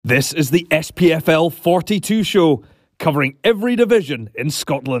This is the SPFL 42 show, covering every division in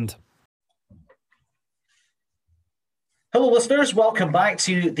Scotland. Hello listeners, welcome back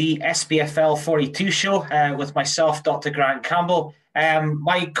to the SPFL 42 show with myself, Dr. Grant Campbell.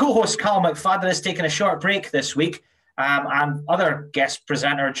 My co-host Carl McFadden is taking a short break this week, and other guest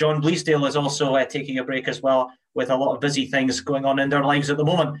presenter John Bleasdale is also taking a break as well, with a lot of busy things going on in their lives at the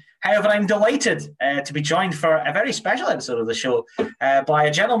moment. However, I'm delighted to be joined for a very special episode of the show by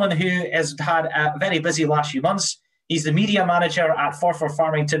a gentleman who has had a very busy last few months. He's the media manager at Forfar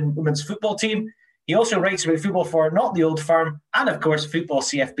Farmington women's football team. He also writes about football for Not the Old Firm and, of course, Football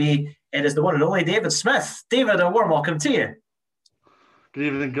CFB. It is the one and only David Smith. David, a warm welcome to you. Good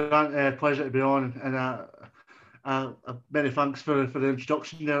evening, Grant. Pleasure to be on, and many thanks for the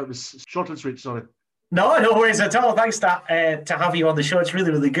introduction there. It was short and sweet, sorry. No worries at all. Thanks to have you on the show. It's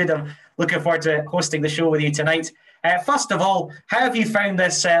really, really good. I'm looking forward to hosting the show with you tonight. First of all, how have you found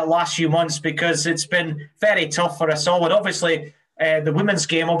this last few months? Because it's been very tough for us all. And obviously, the women's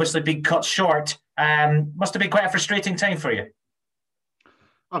game obviously being cut short. Must have been quite a frustrating time for you.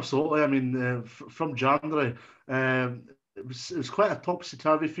 Absolutely. I mean, from January, it was quite a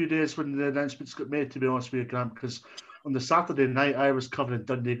topsy-turvy few days when the announcements got made, to be honest with you, Grant, because on the Saturday night, I was covering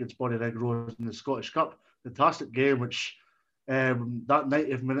Dundee against Bonnyrigg Rose in the Scottish Cup. Fantastic game, which that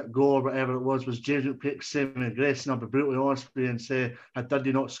 90th minute goal or whatever it was James McPake's saving grace. And I'll be brutally honest with you and say, had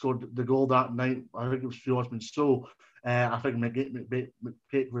Dundee not scored the goal that night, I think it was through Osman So, I think McPake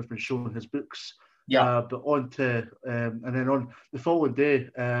would have been showing his books. Yeah. But on to, and then on the following day,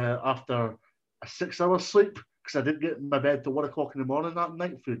 after a 6-hour sleep, because I didn't get in my bed till 1 o'clock in the morning that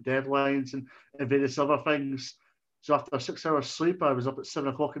night through deadlines and various other things. So after a 6-hour sleep, I was up at 7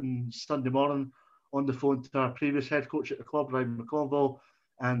 o'clock on Sunday morning on the phone to our previous head coach at the club, Ryan McConville,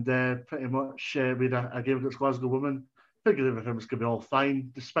 and pretty much we had a game against Glasgow Women. Figured everything was going to be all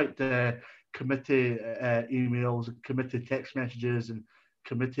fine, despite the committee emails, committee text messages, and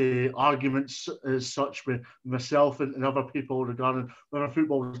committee arguments as such with myself and other people regarding whether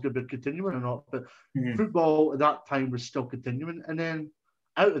football was going to be continuing or not. But football at that time was still continuing. And then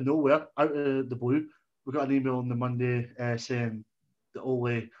out of nowhere, out of the blue, we got an email on the Monday saying that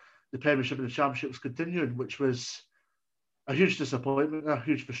only the Premiership and the Championship was continuing, which was a huge disappointment, a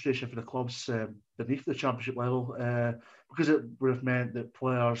huge frustration for the clubs beneath the Championship level, because it would have meant that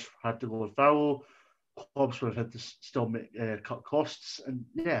players had to go and furlough, clubs would have had to still cut costs, and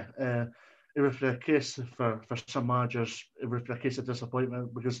it would be a case for some managers, it would be a case of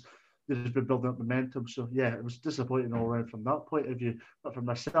disappointment because they've been building up momentum. So it was disappointing all around from that point of view. But for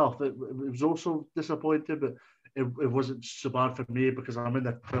myself, it was also disappointing, but it wasn't so bad for me because I'm in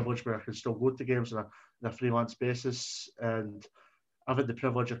the privilege where I can still go to games on a freelance basis, and I've had the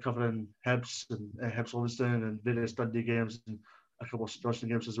privilege of covering Hibs and Hibs Livingston and various Dundee games and a couple of Dustin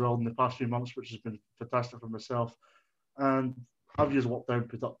games as well in the past few months, which has been fantastic for myself. And I've used lockdown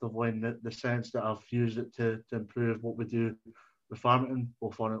productively in the sense that I've used it to improve what we do with Farmington,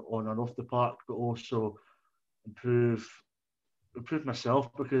 both on and off the park, but also improve myself,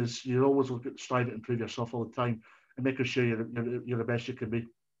 because you're always striving to improve yourself all the time and making sure you're the best you can be.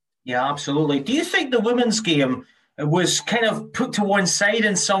 Yeah, absolutely. Do you think the women's game was kind of put to one side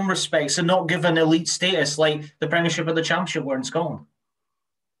in some respects and not given elite status like the Premiership and the Championship were in Scotland?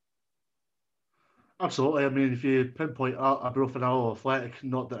 Absolutely. I mean, if you pinpoint Arbroath and Alloa Athletic,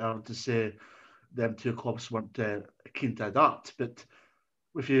 not that I would to say them two clubs weren't keen to adapt, but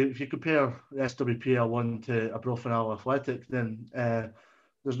if you compare the SPWL 1 to Arbroath and Alloa Athletic, then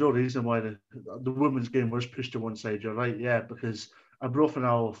there's no reason why the women's game was pushed to one side. You're right, because Arbroath and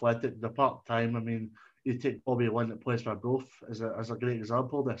Alloa Athletic, they're part-time. I mean, you take Bobby Lynn that plays for Arbroath as a great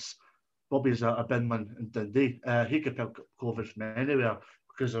example of this. Bobby's a binman in Dundee. He could pick up COVID from anywhere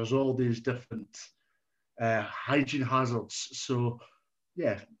because there's all these different hygiene hazards. So,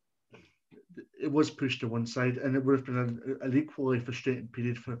 it was pushed to one side, and it would have been an equally frustrating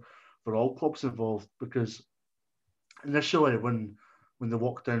period for all clubs involved, because initially when the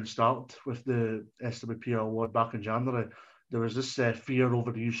lockdown started with the SPWL 1 back in January, there was this fear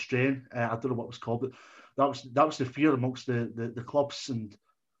over the new strain. I don't know what it was called, but that was the fear amongst the clubs.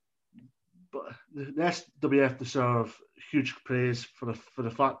 But the SWF deserve huge praise for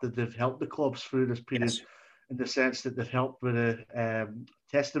the fact that they've helped the clubs through this period. Yes. In the sense that they've helped with the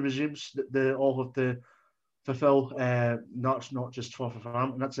testing regimes that they all have to fulfil. That's not just for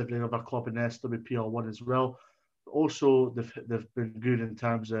Farmington, that's every other club in the SWPL 1 as well. But also, they've been good in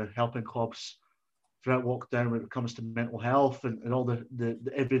terms of helping clubs throughout lockdown when it comes to mental health and all the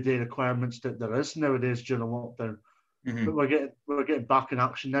everyday requirements that there is nowadays during lockdown. Mm-hmm. But we're getting back in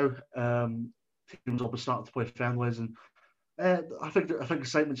action now. Teams will be starting to play friendlies, and I think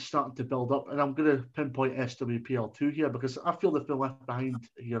excitement's starting to build up, and I'm going to pinpoint SWPL 2 here because I feel they've been left behind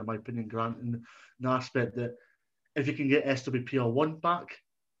here, in my opinion, Grant, in the aspect that if you can get SWPL 1 back,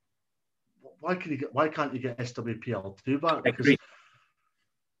 why can't you get SWPL 2 back? Because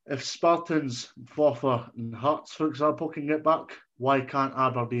if Spartans, Forfar, and Hearts, for example, can get back, why can't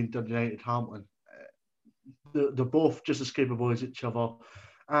Aberdeen, Dundee United, Hamilton? They're both just as capable as each other,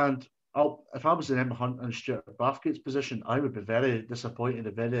 and if I was in Emma Hunt and Stuart Bathgate's position, I would be very disappointed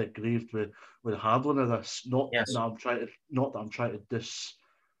and very aggrieved with the handling of this. Not that I'm trying to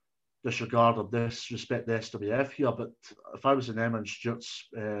disregard or disrespect the SWF here, but if I was in Emma and Stuart's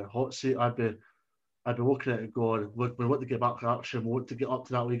hot seat, I'd be looking at it going, we want to get back to action, we want to get up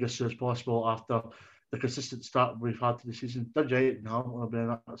to that league as soon as possible after the consistent start we've had to the season. Dundee United and Hamilton will be in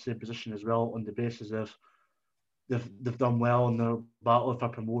that same position as well, on the basis of they've done well in their battle for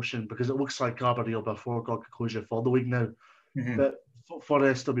promotion, because it looks like Aberdeen will be a foregone conclusion for the league now. Mm-hmm. But for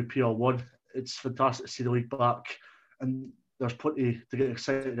SWPL 1, it's fantastic to see the league back, and there's plenty to get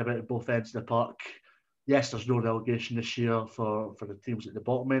excited about at both ends of the park. Yes, there's no relegation this year for the teams at the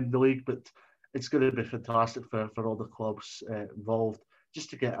bottom end of the league, but it's going to be fantastic for all the clubs involved, just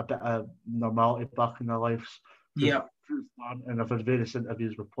to get a bit of normality back in their lives. Yeah. And I've had various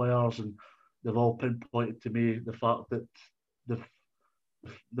interviews with players, and they've all pinpointed to me the fact that they've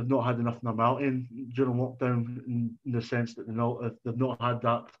not had enough normality during lockdown, in the sense that they've not had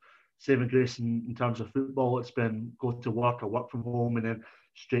that saving grace in terms of football. It's been go to work or work from home and then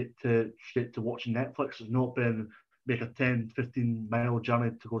straight to watching Netflix. It's not been make a 10-15 mile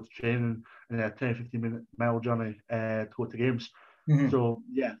journey to go to training and a 10-15 mile journey to go to games. Mm-hmm. So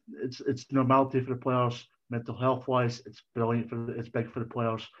yeah, it's normality for the players. Mental health wise, it's brilliant it's big for the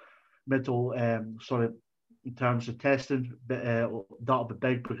players. In terms of testing, that'll be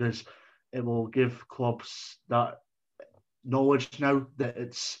big because it will give clubs that knowledge now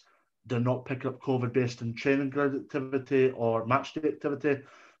that they're not picking up COVID based on training ground activity or match day activity.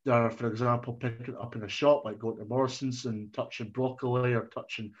 They're, for example, picking it up in a shop, like going to Morrison's and touching broccoli or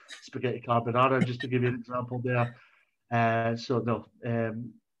touching spaghetti carbonara, just to give you an example there.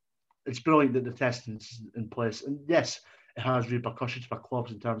 It's brilliant that the testing's in place. And yes, it has repercussions for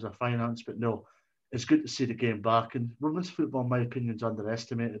clubs in terms of finance, but no, it's good to see the game back. And women's football, in my opinion, is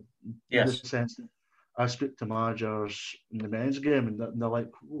underestimated. In the sense that I speak to managers in the men's game, and they're like,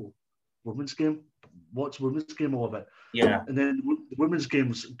 "Oh, women's game? What's women's game all about?" Yeah. And then the women's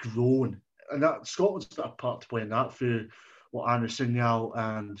game's grown, and that Scotland's got a part to play in that through what Anna Signal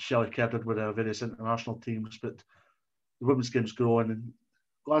and Shelley Kerr did with their various international teams. But the women's game's growing, and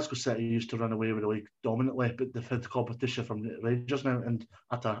Glasgow City used to run away with the league dominantly, but they've had competition from the Rangers now, and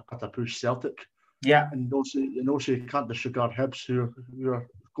at a push Celtic. Yeah. And also you can't disregard Hibs, who are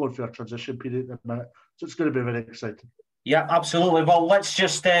going through a transition period at the minute. So it's going to be very exciting. Yeah, absolutely. Well, let's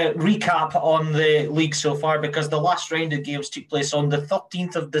just recap on the league so far, because the last round of games took place on the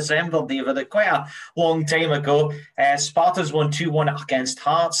 13th of December, David, quite a long time ago. Spartans won 2-1 against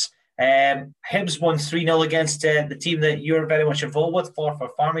Hearts. Hibs won 3-0 against the team that you're very much involved with, for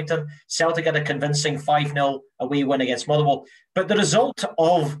Farmington. Celtic had a convincing 5-0 away win against Motherwell. But the result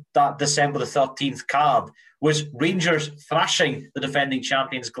of that December the 13th card was Rangers thrashing the defending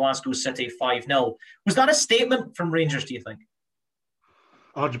champions Glasgow City 5-0. Was that a statement from Rangers, do you think?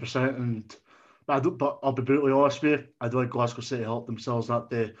 100%. But I'll be brutally honest with you, I don't think Glasgow City helped themselves that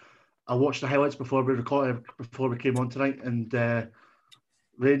day. I watched the highlights before we came on tonight, and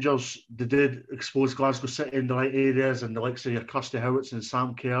Rangers, they did expose Glasgow City in the right areas, and the likes of your Kirsty Howitts and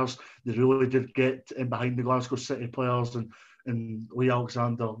Sam Kerrs, they really did get in behind the Glasgow City players, and Lee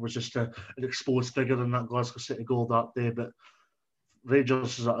Alexander was just an exposed figure in that Glasgow City goal that day. But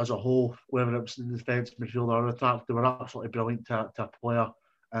Rangers as a whole, whether it was in the defence, midfield or attack, they were absolutely brilliant to a player,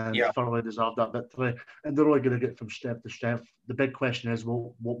 and thoroughly deserved that victory. And they're only going to get from strength to strength. The big question is,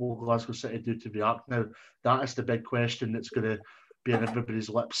 what will Glasgow City do to react now? That is the big question that's going to be on everybody's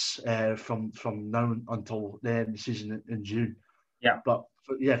lips from now until the end of the season in June. Yeah. But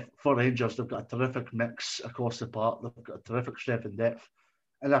for Rangers, they've got a terrific mix across the park. They've got a terrific strength and depth.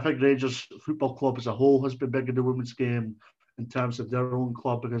 And I think Rangers Football Club as a whole has been big in the women's game in terms of their own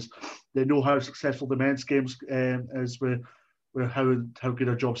club, because they know how successful the men's games is with how good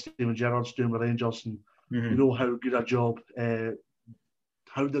a job Stephen Gerrard's doing with Rangers, and you know how good a job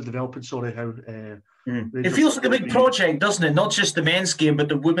how they're developing. It feels like a big project, doesn't it? Not just the men's game, but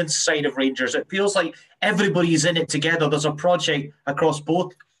the women's side of Rangers. It feels like everybody's in it together. There's a project across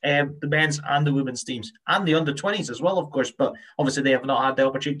both the men's and the women's teams, and the under-20s as well, of course. But obviously, they have not had the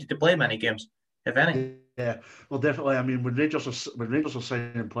opportunity to play many games, if any. Yeah, well, definitely. I mean, when Rangers are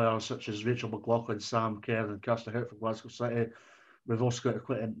signing players such as Rachel McLaughlin, Sam Kerr, and Kirsty Hout from Glasgow City, we've also got to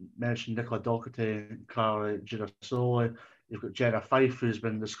quickly mention Nicola Docherty and Cara Girasoli. You've got Jenna Fife, who's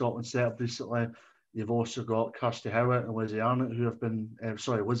been in the Scotland setup recently. You've also got Kirsty Howitt and Lizzie Arnott,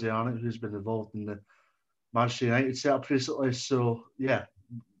 Lizzie Arnott, who's been involved in the Manchester United setup recently. So yeah,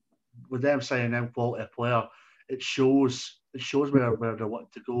 with them signing in quality player, it shows where they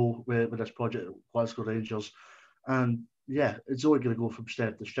want to go with this project at Glasgow Rangers. And yeah, it's only going to go from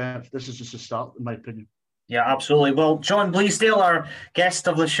strength to strength. This is just a start, in my opinion. Yeah, absolutely. Well, John Bleasdale, our guest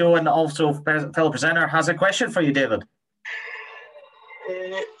of the show and also fellow presenter, has a question for you, David.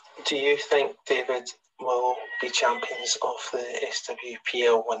 Do you think David will be champions of the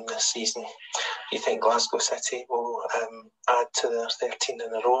SWPL win this season? Do you think Glasgow City will add to their 13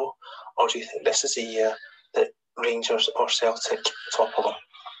 in a row, or do you think this is a year that Rangers or Celtic topple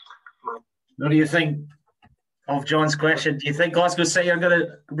them? What do you think of John's question? Do you think Glasgow City are going to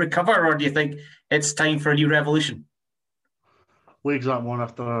recover, or do you think it's time for a new revolution? League's at one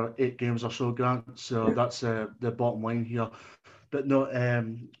after 8 games or so, Grant. So that's the bottom line here. But no,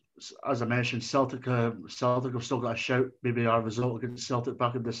 as I mentioned, Celtic have still got a shout. Maybe our result against Celtic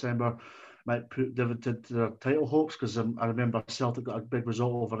back in December might put dividend to their title hopes, because I remember Celtic got a big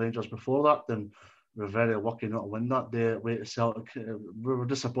result over Rangers before that, and we were very lucky not to win that day away to Celtic. We were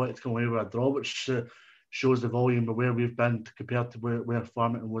disappointed to come away with a draw, which shows the volume of where we've been compared to where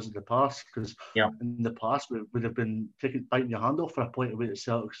Farmington was in the past, because in the past we would have been biting your hand off for a point away to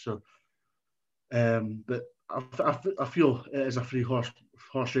Celtic. So, but I feel it is a free horse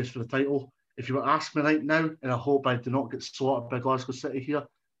race for the title. If you were to ask me right now, and I hope I do not get slaughtered by Glasgow City here,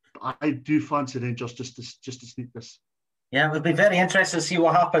 but I do fancy Rangers just to sneak this. Yeah, it would be very interesting to see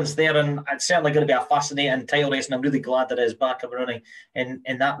what happens there, and it's certainly going to be a fascinating title race, and I'm really glad that it is back up and running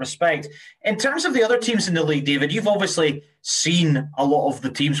in that respect. In terms of the other teams in the league, David, you've obviously seen a lot of the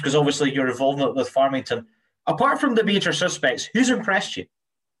teams, because obviously your involvement with Farmington. Apart from the major suspects, who's impressed you?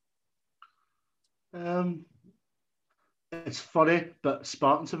 It's funny, but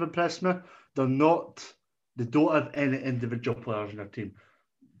Spartans have impressed me. They don't have any individual players in their team.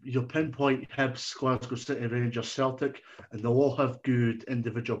 You'll pinpoint Hibs, Glasgow City, Rangers, Celtic, and they'll all have good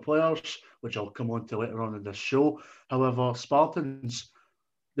individual players, which I'll come on to later on in this show. However, Spartans,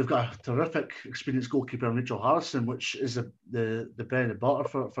 they've got a terrific experienced goalkeeper in Rachel Harrison, which is the bread and butter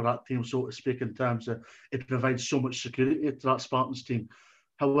for that team, so to speak, in terms of it provides so much security to that Spartans team.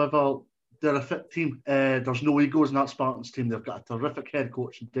 However, they're a fit team. There's no egos in that Spartans team. They've got a terrific head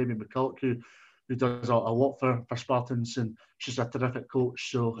coach, Damien McCulloch, who does a lot for Spartans, and she's a terrific coach.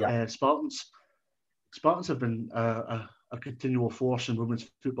 So Spartans have been a continual force in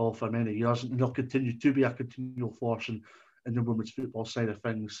women's football for many years, and they'll continue to be a continual force in the women's football side of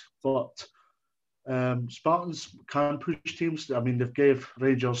things. But Spartans can push teams. I mean, they've gave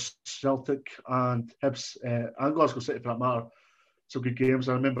Rangers, Celtic and Hibs and Glasgow City, for that matter, some good games.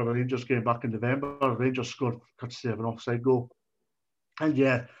 I remember the Rangers game back in November. Rangers scored courtesy of an offside goal. And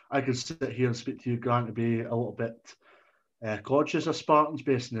yeah, I could sit here and speak to you, Grant, to be a little bit conscious of Spartans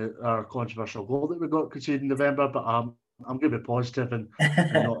based on our controversial goal that we got conceded in November. But I'm going to be positive and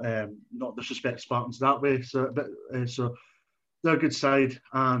not disrespect Spartans that way. So they're a good side,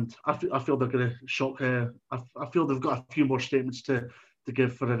 and I feel they're going to shock. I feel they've got a few more statements to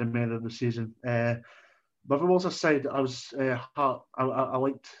give for the remainder of the season. Motherwell's a side I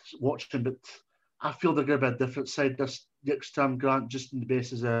liked watching, but I feel they're going to be a different side this next term, Grant, just on the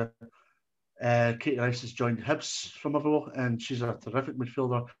basis of Katie Rice has joined Hibs from Motherwell, and she's a terrific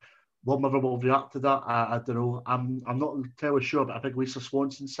midfielder. Will Motherwell react to that? I don't know. I'm not entirely sure, but I think Lisa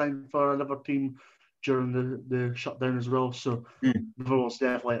Swanson signed for another team during the shutdown as well. So Motherwell's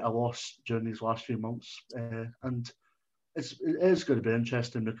definitely a loss during these last few months. And it is going to be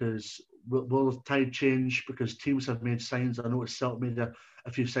interesting, because will the tide change? Because teams have made signs. I noticed Celtic made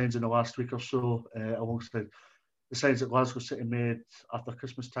a few signs in the last week or so, alongside the signs that Glasgow City made after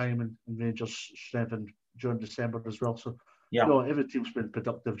Christmas time, and Rangers strengthened during December as well. So every team's been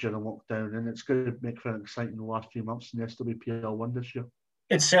productive during lockdown, and it's going to make for an exciting the last few months in the SWPL 1 this year.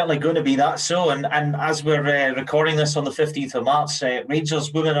 It's certainly going to be that so. And as we're recording this on the 15th of March,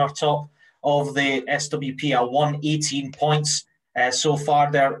 Rangers women are top of the SWPL 1, 18 points. So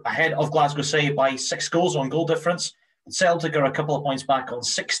far, they're ahead of Glasgow City by 6 goals on goal difference. Celtic are a couple of points back on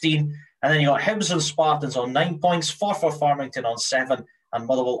 16. And then you got Hibs and Spartans on 9 points, Forfar Farmington on 7, and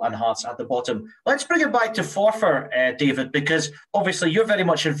Motherwell and Hearts at the bottom. Let's bring it back to Forfar, David, because obviously you're very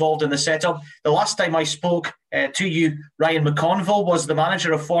much involved in the setup. The last time I spoke to you, Ryan McConville was the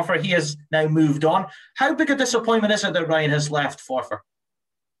manager of Forfar. He has now moved on. How big a disappointment is it that Ryan has left Forfar?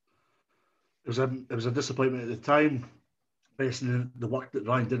 It was a disappointment at the time. Based on the work that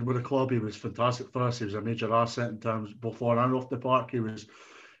Ryan did with the club, he was fantastic for us. He was a major asset in terms both on and off the park. He was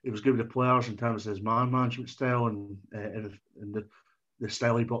good with the players in terms of his man management style and the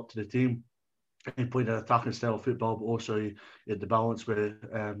style he brought to the team. He played an attacking style of football, but also he had the balance with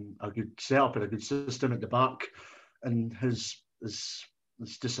a good setup and a good system at the back. And his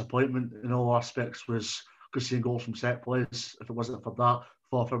disappointment in all aspects was conceding goals from set plays. If it wasn't for that,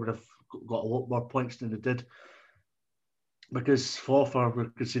 Forfar would have got a lot more points than they did. Because Forfar were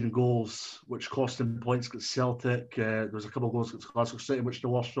conceding goals which cost them points against Celtic. There was a couple of goals against Glasgow City which they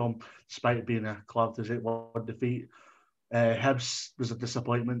lost from, despite it being a club to 8-1 defeat. Hibs was a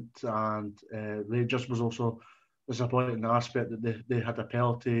disappointment, and Rangers was also disappointing in the aspect that they had a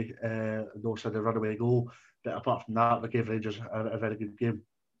penalty and also had a runaway goal. But apart from that, they gave Rangers a very good game.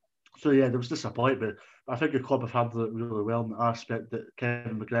 So yeah, there was disappointment. But I think the club have handled it really well in the aspect that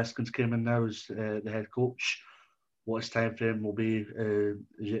Kevin McGreskin's came in now as the head coach. What his time frame will be is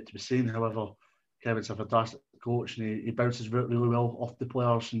yet to be seen. However, Kevin's a fantastic coach, and he bounces really well off the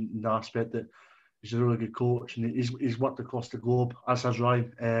players in the aspect that he's a really good coach, and he's worked across the globe, as has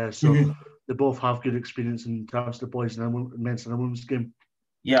Ryan. So they both have good experience in terms of the boys and men's and women's game.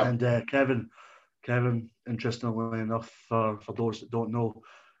 Yeah. And Kevin, interestingly enough, for those that don't know,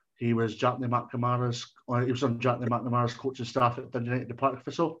 he was Jack McNamara's coaching staff at Dundee United Park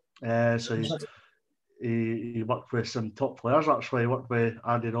Thistle. So he worked with some top players actually. He worked with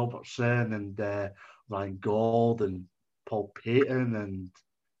Andy Robertson and Ryan Gold and Paul Payton and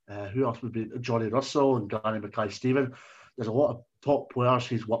who else would be Johnny Russell and Gary Mackay-Steven. There's a lot of top players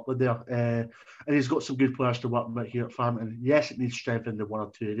he's worked with there. And he's got some good players to work with here at Farmington. Yes, it needs strength in the one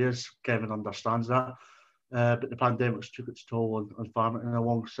or two areas. Kevin understands that. But the pandemic took its toll on Farmington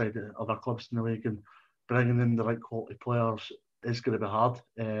alongside other clubs in the league, and bringing in the right quality players is going to be hard.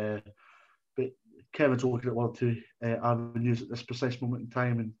 But Kevin's looking at one or two avenues at this precise moment in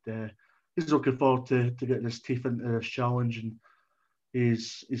time, and he's looking forward to getting his teeth into this challenge, and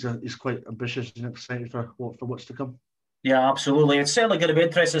he's quite ambitious and excited for what's to come. Yeah, absolutely. It's certainly going to be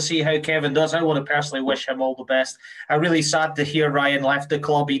interesting to see how Kevin does. I want to personally wish him all the best. I'm really sad to hear Ryan left the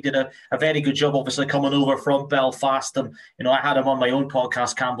club. He did a very good job, obviously, coming over from Belfast. And, I had him on my own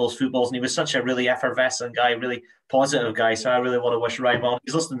podcast, Campbell's Footballs, and he was such a really effervescent guy, really positive guy. So I really want to wish Ryan well. If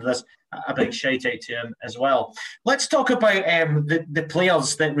he's listening to this, a big shout out to him as well. Let's talk about the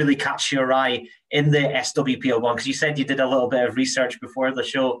players that really catch your eye in the SWPL one, because you said you did a little bit of research before the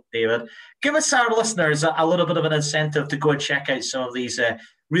show, David. Give us, our listeners, a little bit of an incentive to go and check out some of these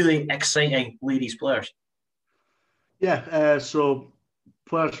really exciting ladies players. Yeah, so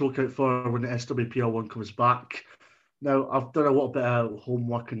players to look out for when the SWPL one comes back. Now, I've done a little bit of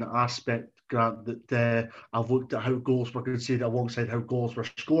homework in the aspect, Grant, that I've looked at how goals were conceded alongside how goals were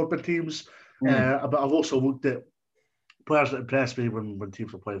scored by teams. But I've also looked at players that impressed me when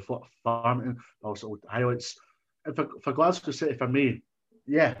teams were playing Farmington. I also looked at highlights. And for Glasgow City, for me,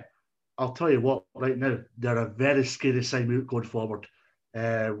 yeah, I'll tell you what, right now, they're a very scary side going forward.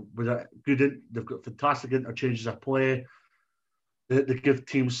 They've got fantastic interchanges of play. They give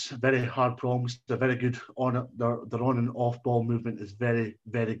teams very hard problems. They're very good on it. Their on and off ball movement is very,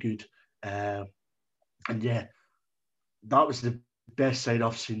 very good. And yeah, that was the best side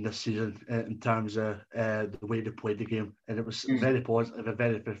I've seen this season in terms of the way they played the game. And it was very positive and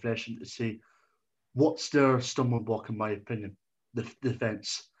very refreshing to see. What's their stumbling block, in my opinion? The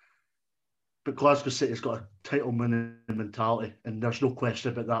defence. But Glasgow City's got a title winning mentality, and there's no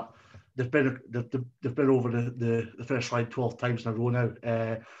question about that. They've been over the first line 12 times in a row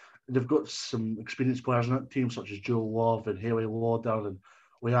now. They've got some experienced players in that team, such as Joe Love and Haley Lauder and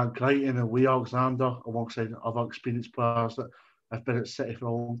Leanne Crichton and Lee Alexander, alongside other experienced players that have been at City for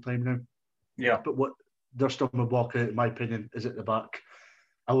a long time now. Yeah. But what their stumbling block, in my opinion, is at the back.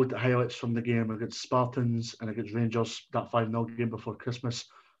 I looked at highlights from the game against Spartans and against Rangers, that 5-0 game before Christmas.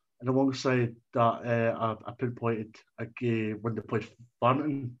 And alongside that, I pinpointed a game when they played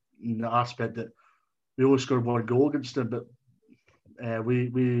Farmington, in the aspect that we only scored one goal against them, but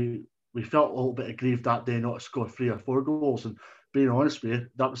we felt a little bit aggrieved that day not to score 3 or 4 goals. And being honest with you,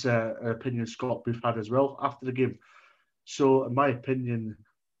 that was an opinion Scott Booth had as well after the game. So, in my opinion,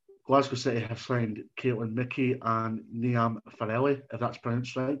 Glasgow City have signed Caitlin Mickey and Niam Farrelly, if that's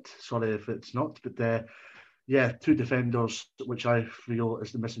pronounced right. Sorry if it's not, but yeah, 2 defenders, which I feel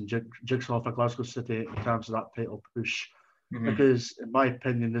is the missing jigsaw for Glasgow City in terms of that title push. Because, in my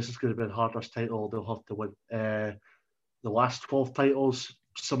opinion, this is going to be the hardest title they'll have to win. The last 12 titles,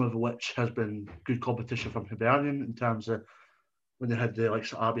 some of which has been good competition from Hibernian in terms of when they had the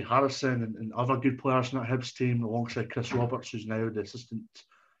likes of Abby Harrison and other good players in that Hibs team, alongside Chris Roberts, who's now the assistant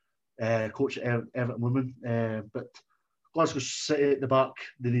coach at Everton Women. But Glasgow City at the back,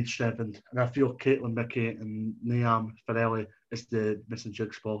 they need strengthened. And I feel Caitlin Mickey and Niamh Farrelly is the missing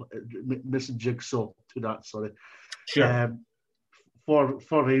jigsaw to that, sorry. Sure.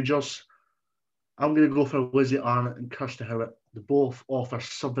 For Rangers, I'm going to go for Lizzie Arnott and Kirsty Howard. They both offer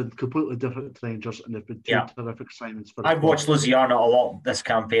something completely different to Rangers, and they've been two terrific signings for the I've watched Lizzie Arnott a lot this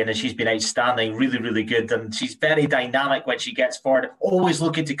campaign, and she's been outstanding, really, really good. And she's very dynamic when she gets forward, always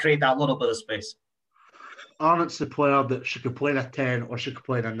looking to create that little bit of space. Arnott's the player that she could play in a 10 or she could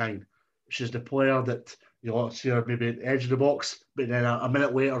play in a 9. She's the player that you'll see her maybe at the edge of the box, but then a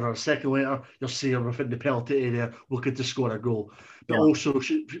minute later or a second later, you'll see her within the penalty area looking to score a goal. But also,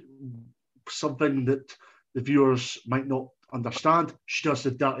 something that the viewers might not understand, she does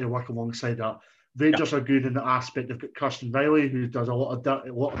the dirty work alongside that. Rangers are good in the aspect. They've got Kirsten Riley, who does a lot of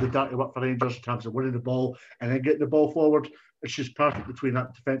the dirty work for Rangers in terms of winning the ball and then getting the ball forward. And she's perfect between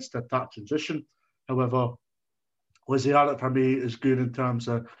that defence to attack transition. However, Lizzie Arnott for me is good in terms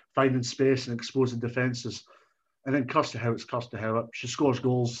of finding space and exposing defences. And then Kirsty Howitt's Kirsty Howitt. She scores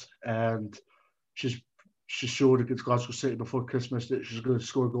goals, and she showed against Glasgow City before Christmas that she's going to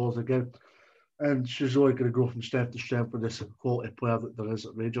score goals again. And she's really going to go from strength to strength with this quality player that there is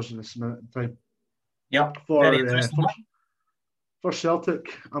at Rangers in this minute in time. Yeah, very interesting. For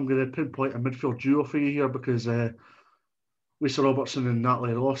Celtic, I'm going to pinpoint a midfield duo for you here because Lisa Robertson and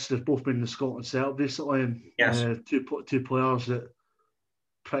Natalie Ross, they've both been in the Scotland setup recently, and two players that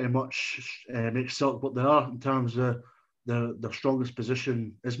pretty much make Celtic what they are in terms of their strongest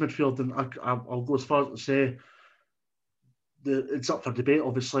position is midfield. And I'll go as far as to say it's up for debate,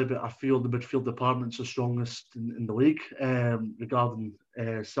 obviously, but I feel the midfield department's the strongest in the league regarding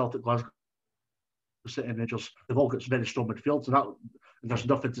Celtic, Glasgow City and Rangers. They've all got very strong midfields, and there's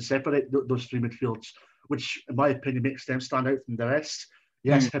nothing to separate those three midfields, which, in my opinion, makes them stand out from the rest.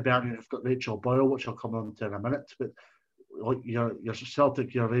 Yes, Hibernian have got Rachel Boyle, which I'll come on to in a minute, but your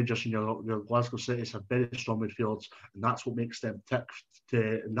Celtic, your Rangers, and your Glasgow Cities have very strong midfields, and that's what makes them tick,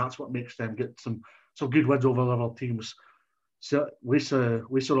 and that's what makes them get some good wins over other teams. So Lisa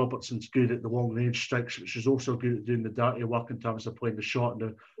Robertson's good at the long range strikes, but she's also good at doing the dirty work in terms of playing the short,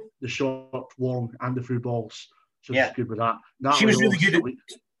 and the short, long, and the through balls. So she's good with that. She was really good.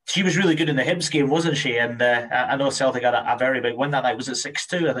 She was really good in the Hibs game, wasn't she? And I know Celtic had a very big win that night. Was it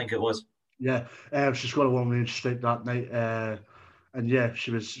 6-2? I think it was. Yeah, she's got a long range strike that night, and yeah,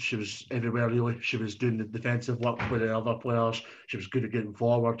 she was everywhere really. She was doing the defensive work with the other players. She was good at getting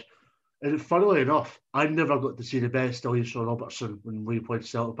forward. And funnily enough, I never got to see the best of Lisa Robertson when we played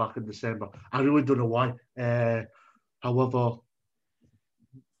Celtic back in December. I really don't know why. However,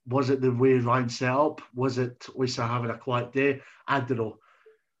 was it the way Ryan set up? Was it Lisa having a quiet day? I don't know.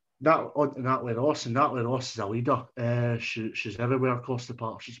 On to Natalie Ross, and Natalie Ross is a leader. She's everywhere across the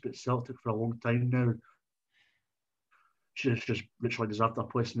park. She's been at Celtic for a long time now. She's just literally deserved her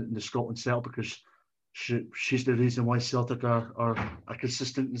place in the Scotland setup because she's the reason why Celtic are a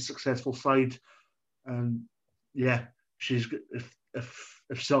consistent and successful side. And yeah, if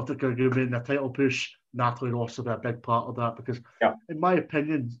Celtic are going to be in the title push, Natalie Ross will be a big part of that because, in my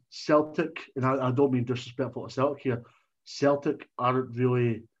opinion, Celtic, and I don't mean disrespectful to Celtic here, Celtic aren't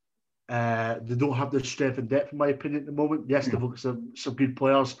really. They don't have the strength and depth, in my opinion, at the moment. Yes, they've got some good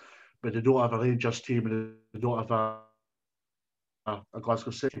players, but they don't have a Rangers team and they don't have a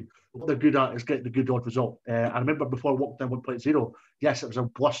Glasgow City. What they're good at is getting the good odd result. I remember before lockdown 1.0, yes, it was a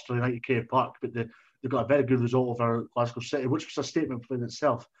blustering 90k park, but they got a very good result over Glasgow City, which was a statement in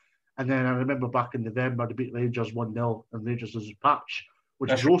itself. And then I remember back in November, they beat Rangers 1-0 and Rangers was a patch,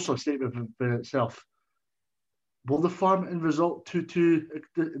 which is also a statement in itself. Will the Farmington result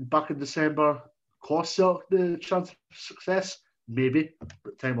 2-2 back in December cost Celtic the chance of success? Maybe,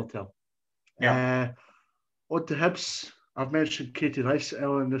 but time will tell. On to Hibs. I've mentioned Katie Rice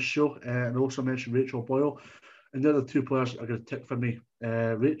earlier in this show and also mentioned Rachel Boyle. And the other two players are going to tick for me.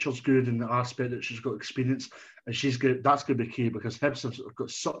 Rachel's good in the aspect that she's got experience and she's good. That's going to be key because Hibs have got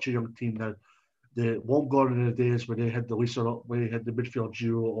such a young team now. They won't go on in the days where they had the midfield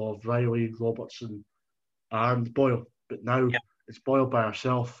duo of Riley, Robertson, and Boyle, but now it's Boyle by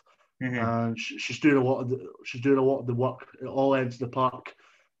herself, and she's doing a lot of the work at all ends of the park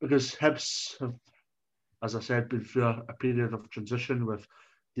because Hibs have, as I said, been through a period of transition with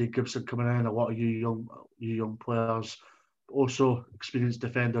Dave Gibson coming in, a lot of you young players, also experienced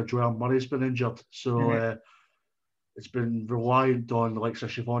defender Joelle Murray's been injured, so it's been reliant on the likes of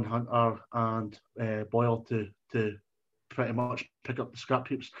Siobhan Hunter and Boyle to pretty much pick up the scrap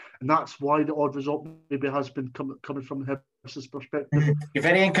heaps, and that's why the odd result maybe has been coming from Hibs' perspective. You're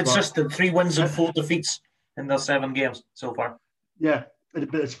very inconsistent. 3 wins and 4 defeats in those 7 games so far. Yeah,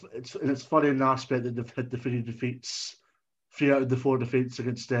 But it's funny in the aspect that they've had the 3 out of the 4 defeats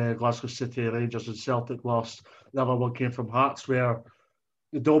against Glasgow City, Rangers and Celtic, whilst the other one came from Hearts, where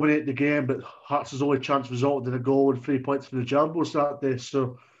they dominate the game, but Hearts' only chance resulted in a goal and 3 points for the Jambos that day.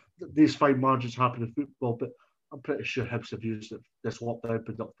 So these fine margins happen in football, but I'm pretty sure Hibs have used this lockdown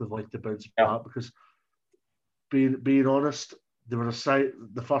productively to bounce back, because being honest, they were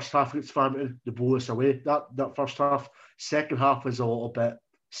the first half against Farmington, they blew us away. That first half. Second half was a little bit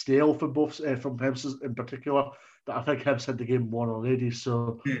stale from Hibs in particular, but I think Hibs had the game won already,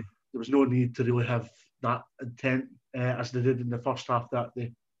 so there was no need to really have that intent as they did in the first half that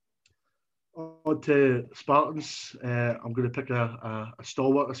day. On to Spartans. I'm going to pick a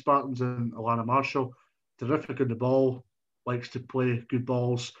stalwart of Spartans in Alana Marshall. Terrific on the ball, likes to play good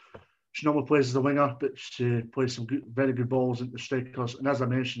balls. She normally plays as a winger, but she plays some very good balls into strikers. And as I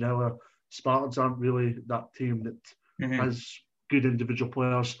mentioned earlier, Spartans aren't really that team that has good individual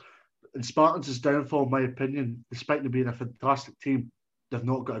players. And Spartans' downfall, in my opinion, despite them being a fantastic team, they've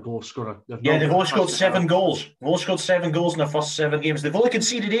not got a goal scorer. They've only scored 7 goals. They've only scored 7 goals in their first 7 games. They've only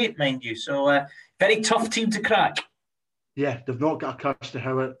conceded 8, mind you. So, very tough team to crack. Yeah, they've not got a Kirsty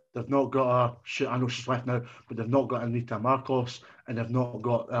Howard. They've not got I know she's left now, but they've not got Anita Marcos, and they've not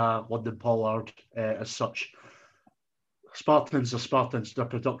got London Pollard as such. Spartans are Spartans. They're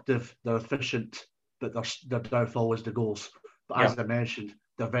productive. They're efficient, but their downfall is the goals. But as I mentioned,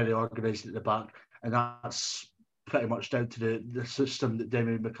 they're very organised at the back, and that's pretty much down to the system that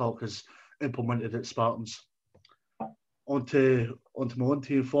Demi McCulloch has implemented at Spartans. Onto my own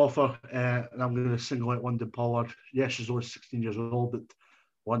team, Forfar, and I'm going to single out London Pollard. Yes, she's only 16 years old, but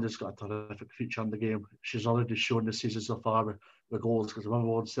London's got a terrific future in the game. She's already shown this season so far with goals, because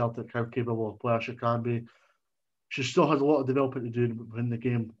remember on Celtic how capable a player she can be. She still has a lot of development to do in the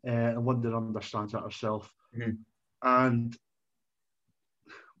game, and London understands that herself. And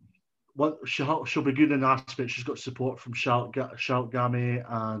she'll be good in that aspect. She's got support from Charlotte Gamay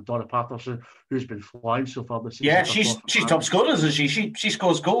and Donna Patterson, who's been flying so far this season. Yeah, she's top scorer, isn't she? She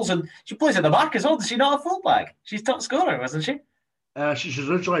scores goals, and she plays at the back as well. Does she not a fullback? She's top scorer, wasn't she? She's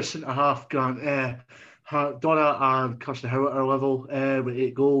originally centre half. Donna and Kirsty Howard are level with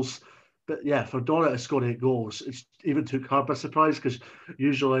 8 goals. But yeah, for Donna to score 8 goals, it even took her by surprise, because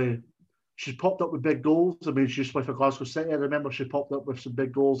usually she's popped up with big goals. I mean, she used to play for Glasgow City. I remember she popped up with some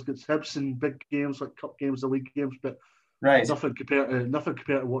big goals against Hibs in big games, like cup games, the league games, but nothing compared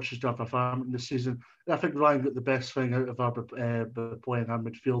to what she's done for Farmington this season. And I think Ryan got the best thing out of her by playing her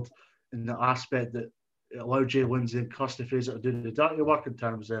midfield, in the aspect that it allowed Jay Lindsay and Kirsty Fraser to do the dirty work in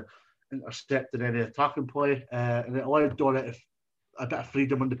terms of intercepting any attacking play, and it allowed Donna a bit of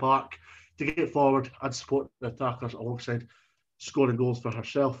freedom on the park to get forward and support the attackers alongside scoring goals for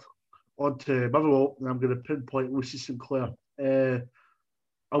herself. On to Motherwell, and I'm going to pinpoint Lucy Sinclair. I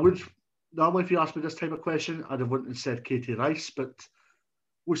would normally, if you asked me this type of question, I'd have went and said Katie Rice, but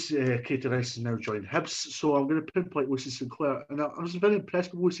Katie Rice has now joined Hibs, so I'm going to pinpoint Lucy Sinclair. And I was very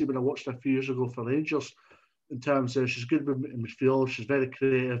impressed with Lucy when I watched her a few years ago for Rangers, in terms of she's good in midfield, she's very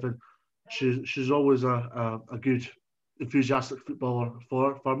creative, and she's always a good, enthusiastic footballer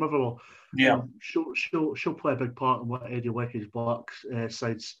for Motherwell. Yeah, she'll play a big part in what Eddie Lecky's Black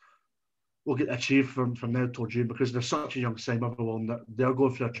sides will get achieved from now till June, because they're such a young side, Motherwell, and they're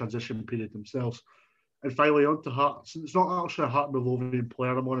going through a transition period themselves. And finally, on to Hearts. It's not actually a Heart Midlothian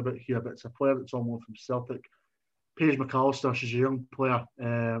player I'm on about here, but it's a player that's on loan from Celtic. Paige McAllister, she's a young player.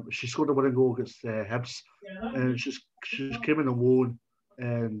 She scored a winning goal against Hibs, and she's came in on loan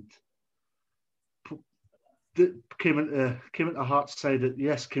and came into Hearts side that,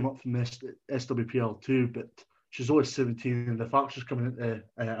 yes, came up from the SWPL too, but she's only 17, and the fact she's coming into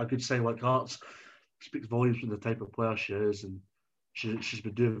a good side like Hearts speaks volumes for the type of player she is, and she's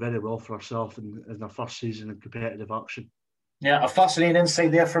been doing very well for herself in her first season in competitive action. Yeah, a fascinating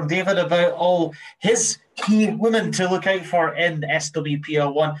insight there from David about all his key women to look out for in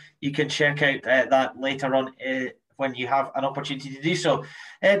SWPL 1. You can check out that later on when you have an opportunity to do so.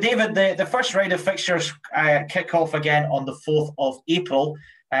 David, the first round of fixtures kick off again on the 4th of April.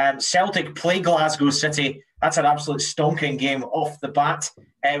 Celtic play Glasgow City. That's an absolute stonking game off the bat.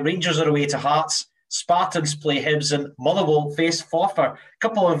 Rangers are away to Hearts. Spartans play Hibs, and Motherwell face Forfar. A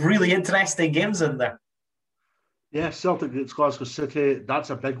couple of really interesting games in there. Yeah, Celtic against Glasgow City. That's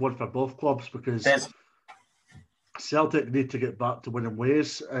a big one for both clubs, because Celtic need to get back to winning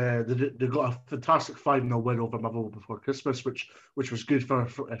ways. They got a fantastic 5-0 win over Motherwell before Christmas, which was good for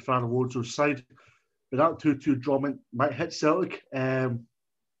Farrell Woodrow's side. But that 2-2 draw might hit Celtic. And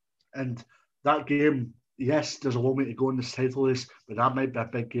that game, yes, there's a long way to go in this title race, but that might be a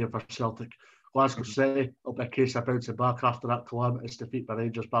big game for Celtic. Glasgow City, it'll be a case of bouncing back after that calamitous defeat by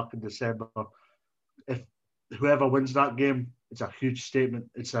Rangers back in December. If whoever wins that game, it's a huge statement.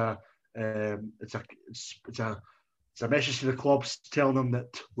 It's a message to the clubs telling them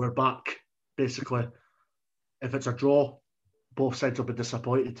that we're back. Basically, if it's a draw, both sides will be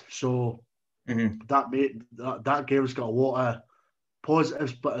disappointed. So that game's got a lot of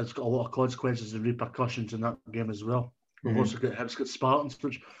positives, but it's got a lot of consequences and repercussions in that game as well. We've also got Hibs got Spartans,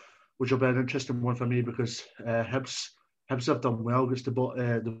 which will be an interesting one for me because Hibs have done well against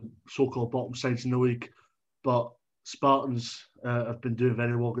the so-called bottom sides in the league, but Spartans have been doing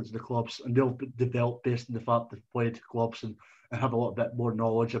very well against the clubs, and they'll develop based on the fact they've played clubs and have a little bit more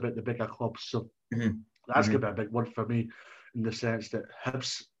knowledge about the bigger clubs. So that's going to be a big one for me in the sense that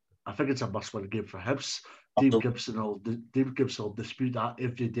Hibs, I think it's a must-win game for Hibs. Dave Gibson will dispute that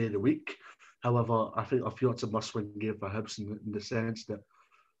every day of the week. However, I feel it's a must-win game for Hibs in the sense that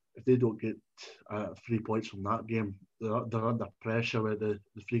if they don't get 3 points from that game, they're under pressure with the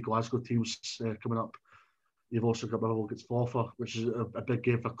three Glasgow teams coming up. You've also got Motherwell against Forfar, which is a big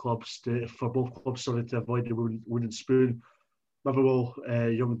game for both clubs to avoid the wooden spoon. Motherwell,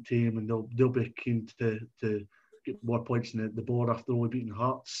 young team, and they'll be keen to get more points in the board after only beating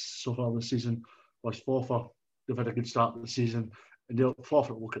Hearts so far this season. Whereas Forfar, they've had a good start to the season, and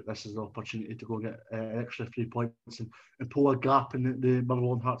Forfar will look at this as an opportunity to go and get an extra 3 points and pull a gap in the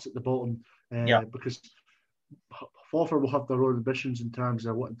Motherwell and Hearts at the bottom. Because Forfar will have their own ambitions in terms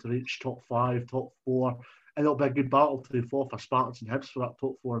of wanting to reach top 5, top 4, and it'll be a good battle between Forfar, Spartans, and Hibs for that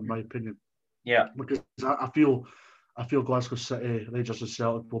top 4, in my opinion. Yeah, because I feel Glasgow City, Rangers, and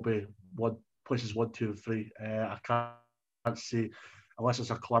Celtic will be places 1, 2, and 3. I can't see, unless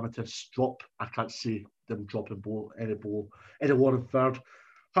it's a calamitous drop, I can't see them dropping any more in third.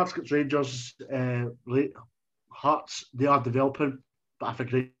 Hearts against Rangers, Hearts, they are developing, but I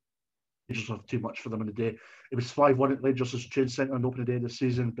think Rangers have too much for them in the day. It was 5-1 at Rangers' training centre on opening day of the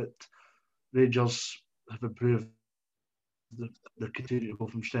season, but Rangers have improved. They continue to go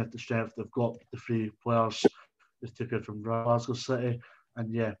from strength to strength. They've got the 3 players they took it from Glasgow City,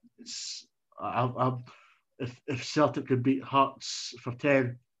 and yeah, it's if Celtic can beat Hearts for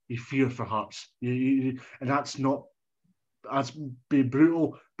 10, you fear for Hearts. And that's been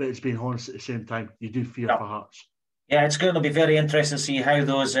brutal, but it's been honest at the same time. You do fear for Hearts. Yeah, it's going to be very interesting to see how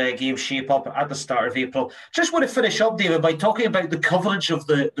those games shape up at the start of April. Just want to finish up, David, by talking about the coverage of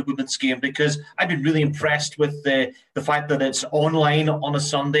the women's game, because I've been really impressed with the fact that it's online on a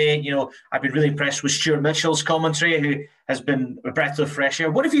Sunday. I've been really impressed with Stuart Mitchell's commentary, who has been a breath of fresh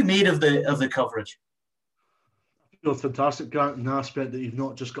air. What have you made of the coverage? I feel it's fantastic, Grant, in the aspect that you've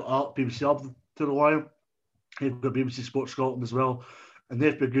not just got BBC up to rely on. You've got BBC Sports Scotland as well, and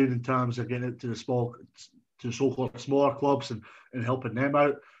they've been good in terms of getting it to the so-called smaller clubs and helping them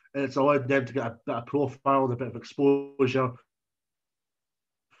out. And it's allowed them to get a bit of profile, a bit of exposure.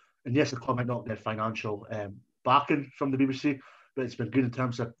 And yes, the club might not get financial backing from the BBC, but it's been good in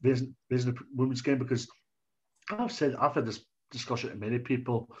terms of raising the women's game, because I've had this discussion with many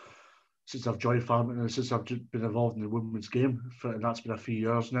people since I've joined farming and since I've been involved in the women's game, and that's been a few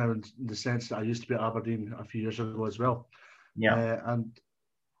years now, in the sense that I used to be at Aberdeen a few years ago as well. And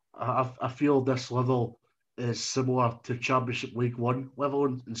I feel this level is similar to Championship League One level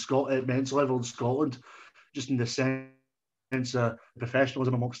in Scotland, men's level in Scotland, just in the sense of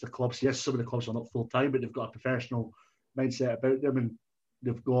professionalism amongst the clubs. Yes, some of the clubs are not full time, but they've got a professional mindset about them, and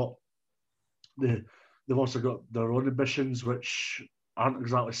they've also got their own ambitions, which aren't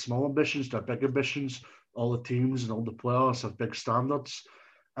exactly small ambitions; they're big ambitions. All the teams and all the players have big standards,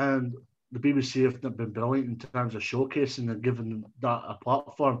 and the BBC have been brilliant in terms of showcasing and giving that a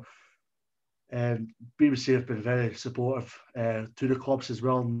platform. And BBC have been very supportive to the clubs as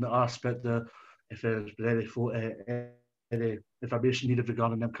well, in the aspect that if there's been any information needed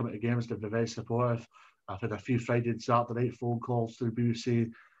regarding them coming to games, they've been very supportive. I've had a few Friday and Saturday night phone calls to the BBC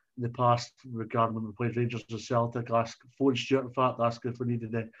in the past regarding when we played Rangers and Celtic. Phoned Stuart, in fact, asking if we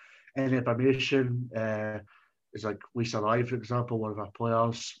needed any information. It's like Lisa Rai, for example, one of our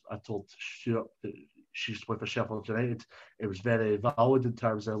players. I told Stuart that she used to play for Sheffield United. It was very valid in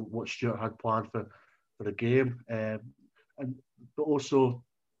terms of what Stuart had planned for the game. But also,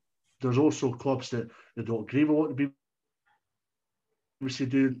 there's also clubs that don't agree with what the BBC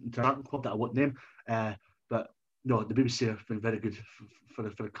do in terms club that I won't name. But no, the BBC have been very good for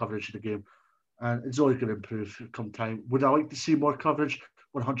the coverage of the game. And it's only going to improve come time. Would I like to see more coverage?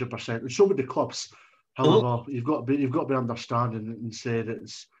 100%. And so would the clubs. However, you've got to be understanding and say that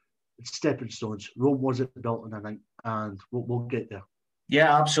it's stepping stones. Rome wasn't built in a night, and we'll get there.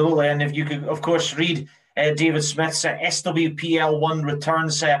 Yeah, absolutely. And if you could, of course, read David Smith's SWPL1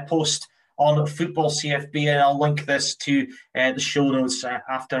 returns post on Football CFB, and I'll link this to the show notes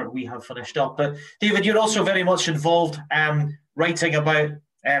after we have finished up. But David, you're also very much involved writing about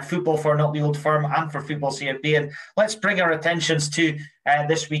football for Not the Old Firm and for Football CFB. And let's bring our attentions to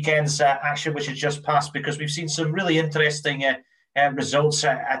this weekend's action, which has just passed, because we've seen some really interesting results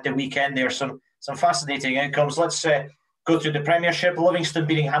at the weekend. There are some fascinating outcomes. Let's go through the Premiership. Livingston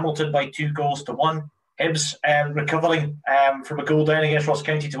beating Hamilton by 2-1. Hibs recovering from a goal down against Ross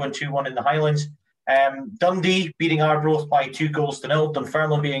County to win 2-1 in the Highlands. Dundee beating Arbroath by 2-0.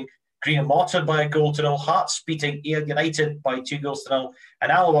 Dunfermline beating Green and Morton by 1-0. Hearts beating Ayr United by 2-0.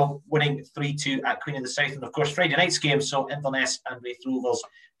 And Alloa winning 3-2 at Queen of the South. And of course, Friday night's game saw Inverness and Raith Rovers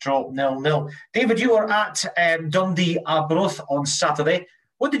draw 0-0. David, you were at Dundee Arbroath on Saturday.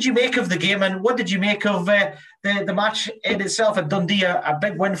 What did you make of the game, and what did you make of the match in itself at Dundee? A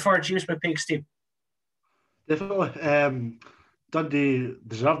big win for James McPake's team. Definitely. Dundee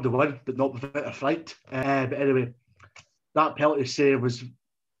deserved the win, but not without a fright. But anyway, that penalty save was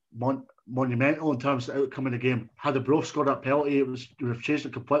monumental in terms of the outcome of the game. Had Arbroath scored that penalty, it would have changed the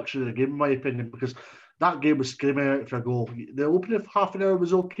complexion of the game, in my opinion, because that game was screaming out for a goal. The opening half an hour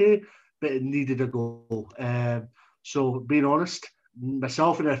was okay, but it needed a goal. So, being honest,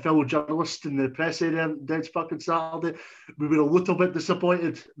 myself and a fellow journalist in the press area in Denspark on Saturday, we were a little bit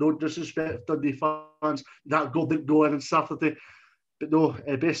disappointed. No disrespect to Dundee fans, that goal didn't go in on Saturday. But no,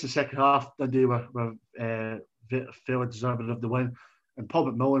 based on the second half, Dundee were fairly deserving of the win. And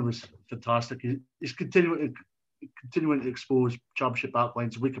Paul McMillan was fantastic. He's continuing to expose championship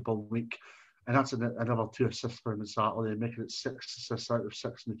backlines week upon week. And that's another 2 assists for him on Saturday, making it 6 assists out of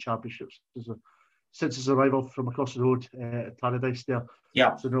 6 in the championships since his arrival from across the road at Paradise there.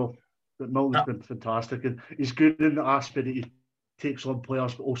 Yeah. So no, McMillan's been fantastic. And he's good in the aspect that he takes on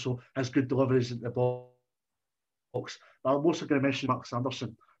players, but also has good deliveries in the box. But I'm also going to mention Mark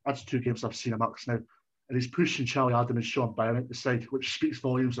Sanderson. That's 2 games I've seen of Mark's now. And he's pushing Charlie Adam and Sean Byron at the side, which speaks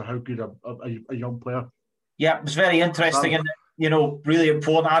volumes of how good a young player. Yeah, it was very interesting and, really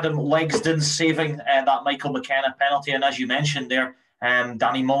important. Adam Legston saving that Michael McKenna penalty. And as you mentioned there,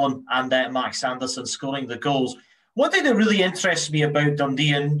 Danny Mullen and Mark Sanderson scoring the goals. One thing that really interests me about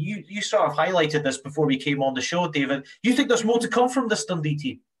Dundee, and you sort of highlighted this before we came on the show, David, you think there's more to come from this Dundee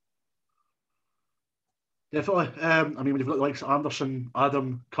team? Definitely. When you've got the likes of Anderson,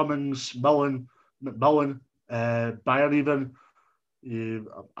 Adam, Cummings, Mullen, McMillan, Byron even,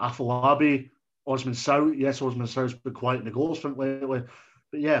 Afolabi, Osman Sow. Yes, Osman Sow's been quiet in the goals front lately.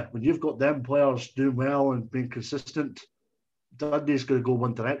 But yeah, when you've got them players doing well and being consistent, Dundee's going to go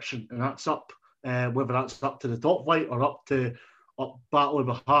one direction, and that's up. Whether that's up to the top flight or up battling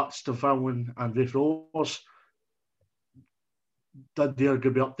with Hearts, Dunfermline and Raith Rovers, Dundee are going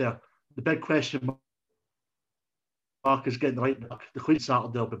to be up there. The big question mark is getting the right back. The Queen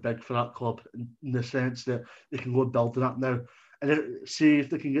Saturday will be big for that club in the sense that they can go and build on that now. And see if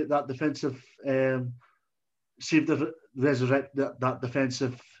they can get that defensive, see if they resurrect that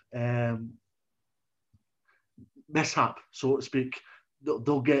defensive mishap, so to speak.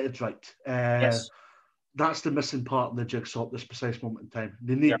 They'll get it right. Yes. That's the missing part in the jigsaw at this precise moment in time.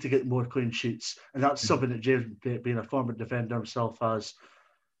 They need to get more clean sheets. And that's something that James, being a former defender himself, has.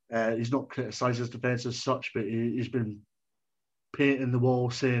 He's not criticised his defence as such, but he's been painting the wall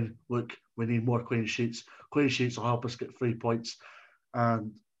saying, look, we need more clean sheets. Clean sheets will help us get 3 points.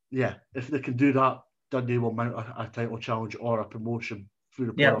 And yeah, if they can do that, Dundee will mount a title challenge or a promotion through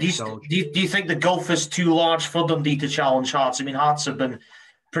the playoff challenge. Do you think the gulf is too large for Dundee to challenge Hearts? I mean, Hearts have been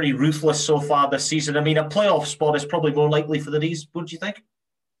pretty ruthless so far this season. I mean, a playoff spot is probably more likely for the D's, wouldn't you think?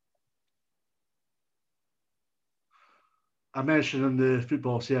 I mentioned in the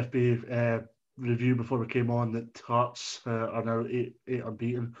Football CFB review before we came on that Hearts are now 8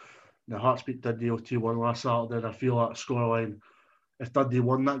 unbeaten. Now, Hearts beat Dundee 2-1 last Saturday, and I feel that scoreline, if Dundee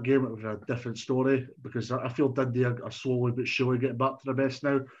won that game, it would be a different story, because I feel Dundee are slowly but surely getting back to their best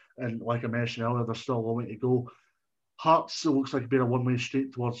now. And like I mentioned earlier, there's still a long way to go. Hearts, it looks like it's been a one-way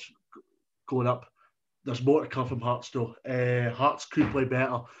street towards going up. There's more to come from Hearts, though. Hearts could play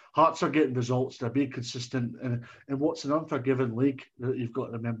better. Hearts are getting results. They're being consistent. And what's an unforgiving league that you've got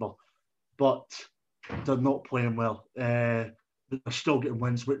to remember. But they're not playing well. They're still getting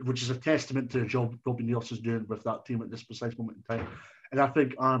wins, which is a testament to the job Robbie Nielsen's doing with that team at this precise moment in time. And I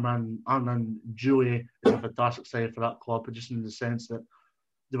think Arman Julie is a fantastic sign for that club, just in the sense that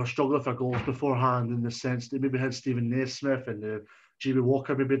they were struggling for goals beforehand, in the sense they maybe had Stephen Naismith and Jamie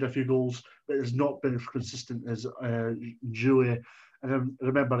Walker maybe had a few goals, but it's not been as consistent as Julie. And I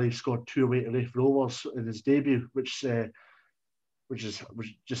remember he scored 2 away to Raith Rovers in his debut, which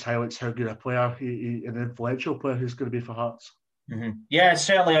just highlights how good a player, an influential player he's going to be for Hearts. Mm-hmm. Yeah,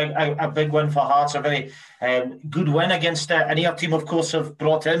 certainly a big win for Hearts. A very good win against an Ayr team, of course, have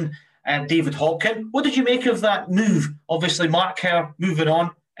brought in David Hopkin. What did you make of that move? Obviously, Mark Kerr moving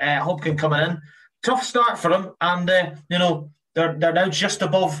on, Hopkin coming in. Tough start for him, and they're now just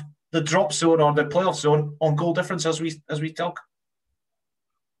above the drop zone or the playoff zone on goal difference as we talk.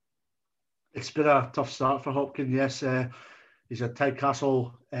 It's been a tough start for Hopkin. Yes, he's at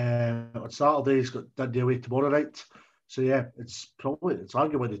Tynecastle on Saturday. He's got Dundee away tomorrow night. So yeah, it's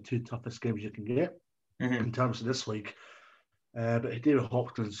arguably the two toughest games you can get in terms of this league. But David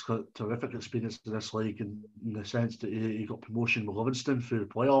Hopkins got terrific experience in this league in the sense that he got promotion with Livingston through the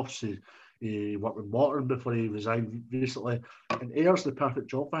playoffs. He worked with Morton before he resigned recently. And Ayer's the perfect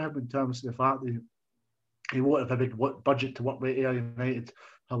job for him in terms of the fact that he won't have a big budget to work with Ayr United.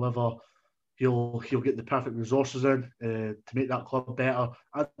 However, he'll get the perfect resources in to make that club better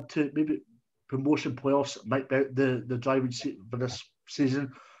and to maybe promotion playoffs might be the driving seat for this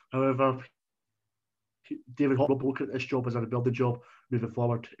season. However, David Hopkins will look at this job as a rebuilding job moving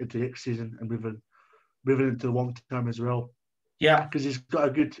forward into next season and moving into the long term as well. Yeah, because he's got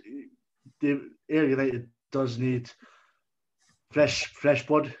a good. Ayr United does need fresh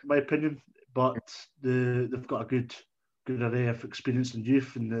blood, in my opinion, but they've got a good array of experience and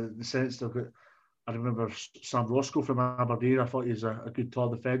youth in the sense they've got. I remember Sam Roscoe from Aberdeen. I thought he's a good tall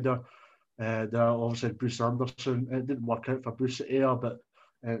defender. There obviously Bruce Anderson. It didn't work out for Bruce at Ayr, but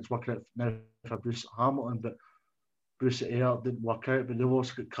it's working out now for Bruce at Hamilton. But Bruce at Ayr didn't work out. But they've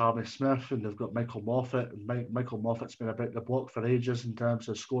also got Carney Smith and they've got Michael Moffat. And Michael Moffat's been about the block for ages in terms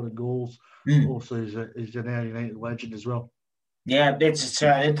of scoring goals. Also, he's an Ayr United legend as well. Yeah, it's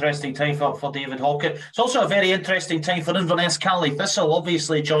an interesting time for David Hopkin. It's also a very interesting time for Inverness Caley Thistle.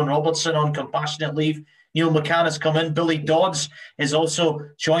 Obviously, John Robertson on compassionate leave. Neil McCann has come in. Billy Dodds has also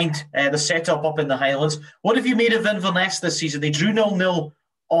joined the setup up in the Highlands. What have you made of Inverness this season? They drew 0-0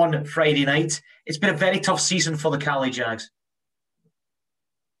 on Friday night. It's been a very tough season for the Caley Jags.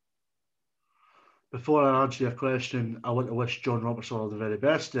 Before I answer your question, I want to wish John Robertson all the very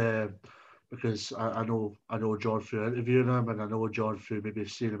best. Because I know John through interviewing him, and I know John through maybe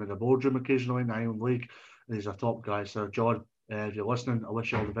seeing him in the boardroom occasionally in the Highland League, and he's a top guy. So John, if you're listening, I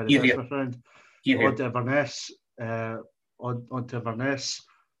wish you all the very best, my friend. On to Inverness. On to Inverness.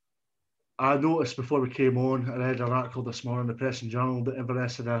 I noticed before we came on, I read an article this morning in the Press and Journal that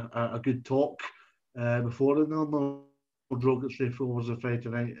Inverness had a good talk before the normal derogatory fools on Friday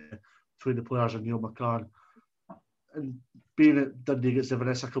night between the players and Neil McCann. And being at Dundee against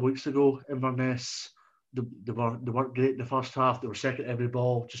Inverness a couple of weeks ago, Inverness, they weren't great in the first half. They were second every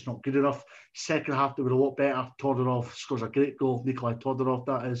ball, just not good enough. Second half, they were a lot better. Todorov scores a great goal, Nikolai Todorov,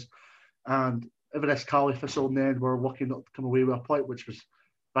 that is. And Inverness Caley Thistle in the end were lucky not to come away with a point, which was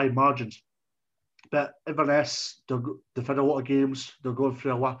by margins. But Inverness, they've had a lot of games. They're going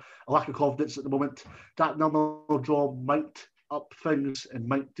through a lack of confidence at the moment. That 0-0 draw might up things and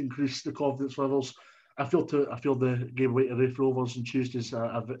might increase the confidence levels. I feel the game away to Raith Rovers on Tuesday's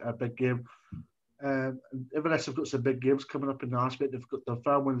a big game. Inverness have got some big games coming up in the aspect. They've got their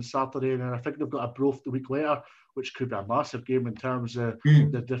firm win on Saturday, and I think they've got a Broth the week later, which could be a massive game in terms of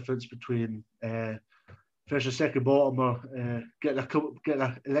the difference between first and second bottom or getting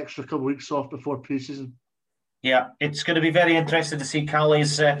an extra couple of weeks off before pre-season. Yeah, it's going to be very interesting to see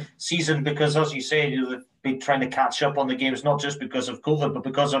Caley's season because, as you say, they've been trying to catch up on the games, not just because of COVID, but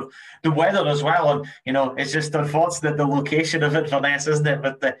because of the weather as well. And, it's just unfortunate the location of Inverness, isn't it?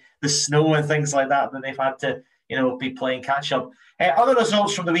 With the snow and things like that they've had to, be playing catch up. Other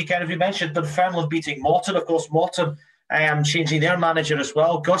results from the weekend, as we mentioned, Dunfermline beating Morton. Of course, Morton changing their manager as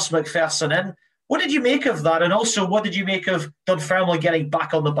well. Gus McPherson in. What did you make of that? And also, what did you make of Dunfermline getting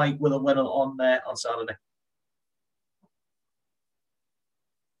back on the bike with a win on Saturday?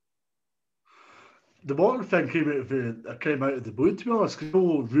 The Morton thing came out of the blue, to be honest.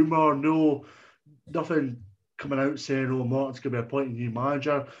 No rumour, nothing coming out saying, Morton's going to be appointing a new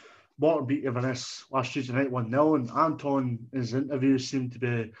manager. Morton beat Inverness last Tuesday night 1-0, and Anton, in his interview, seemed to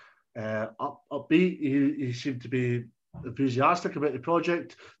be upbeat. He seemed to be enthusiastic about the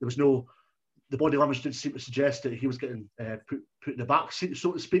project. The body language didn't seem to suggest that he was getting put in the back seat,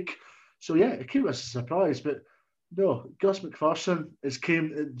 so to speak. So yeah, it came as a surprise, but no, Gus McPherson,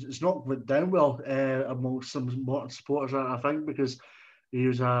 it's not went down well amongst some Morton supporters, I think, because he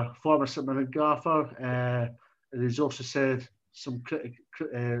was a former St. Gaffer, and he's also said some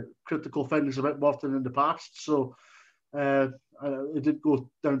critical things about Morton in the past. So it didn't go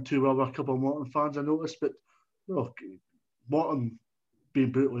down too well with a couple of Morton fans, I noticed. But no, Morton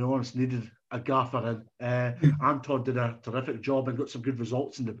being brutally honest, needed a gaffer in. Anton did a terrific job and got some good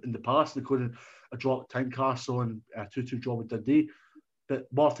results in the past, including a draw at Tynecastle and a 2-2 draw with Dundee. But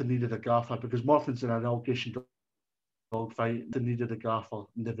Morton needed a gaffer because Morton's in a relegation dogfight. They needed a gaffer,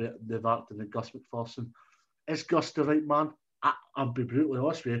 and they've acted in Gus McPherson. Is Gus the right man? I'll be brutally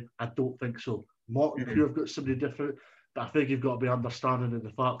honest with you, I don't think so. Morton could have got somebody different, but I think you've got to be understanding of the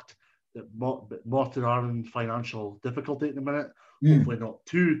fact that Morton are in financial difficulty at the minute. Hopefully not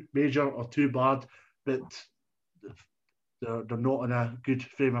too major or too bad, but they're not in a good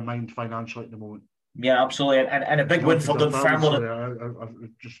frame of mind financially at the moment. Yeah, absolutely. And a big win for Dunfermline. I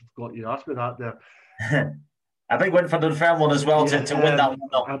just forgot you asked me that there. A big win for Dunfermline as well to win that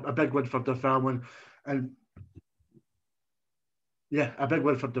one. A big win for Dunfermline. And yeah, a big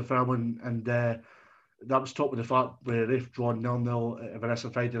win for Dunfermline. And that was topped with the fact where they've drawn 0-0 at Vanessa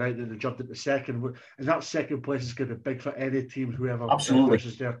Friday night, and they jumped into second. And that second place is going to be big for any team, whoever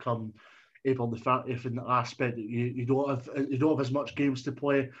versus there come April the 30th, in the aspect that you don't have as much games to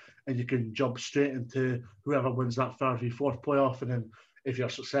play, and you can jump straight into whoever wins that 34th playoff, and then if you're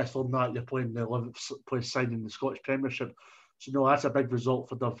successful in that, you're playing the 11th place side in the Scottish Premiership. So no, that's a big result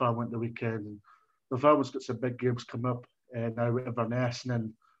for Dunfermline the weekend. And Dunfermline's got some big games coming up now with Inverness, and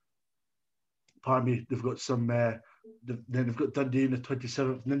then pardon me, they've got some. Then they've got Dundee on the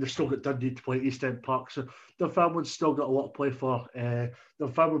 27th, and then they've still got Dundee to play at East End Park. So Dunfermline's still got a lot to play for.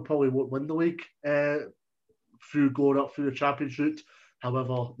 Dunfermline probably won't win the league through going up through the Champions route.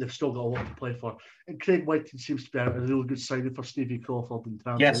 However, they've still got a lot to play for. And Craig Whiting seems to be a really good signing for Stevie Crawford in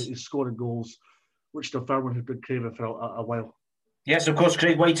terms of his scoring goals, which Dunfermline have been craving for a while. Yes, of course,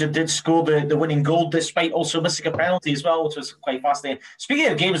 Craig Whiting did score the winning goal, despite also missing a penalty as well, which was quite fascinating.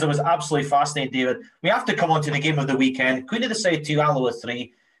 Speaking of games that was absolutely fascinating, David, we have to come on to the game of the weekend. Queen of the South 2, Alloa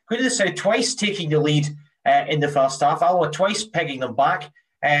 3. Queen of the South twice taking the lead in the first half. Alloa twice pegging them back.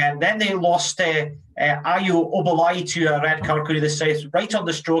 And then they lost Ayo Obolai to a red card, Queen of the South, right on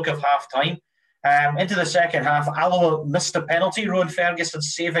the stroke of half-time. Into the second half, Alloa missed a penalty, Rowan Ferguson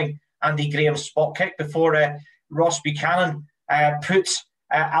saving Andy Graham's spot kick before Ross Buchanan put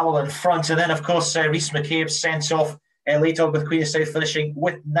Alloa in front. And then, of course, Rhys McCabe sent off later with Queen of South finishing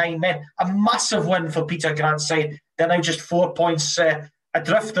with 9 men. A massive win for Peter Grant's side. They're now just 4 points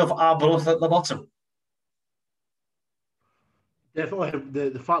adrift of Arbroath at the bottom. Definitely,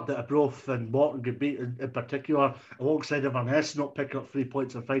 the fact that Arbroath and Morton get beat in particular, alongside Inverness not picking up 3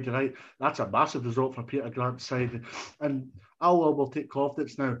 points on Friday night, that's a massive result for Peter Grant's side. And Alloa will take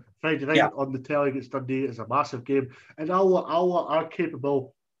confidence now. Friday night on the telly against Dundee is a massive game, and Alloa are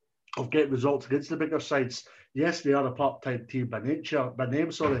capable of getting results against the bigger sides. Yes, they are a part-time team by name.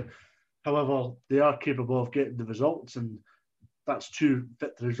 However, they are capable of getting the results, and that's 2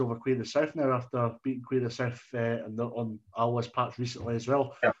 victories over Queen of the South now after beating Queen of the South on Alloa's patch recently as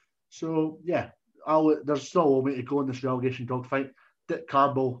well. Yeah. So, Alloa, there's still a long way to go in this relegation dogfight. Dick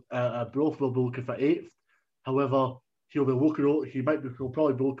Campbell both will be looking for 8th. However, he'll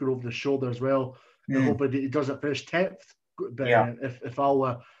probably be looking over the shoulder as well. They're hoping that he doesn't finish 10th. But if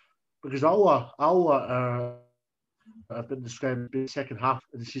Alloa, because Alloa have been described as being the second half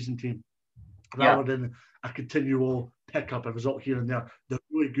of the season team, rather than a continual pick up a result here and there. They're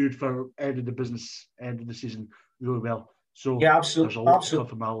really good for ending the season really well. So there's a lot to come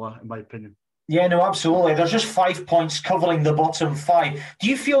from Alloa, in my opinion. Yeah, no, absolutely. There's just 5 points covering the bottom 5. Do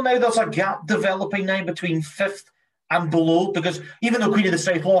you feel now there's a gap developing now between 5th and below? Because even though Queen of the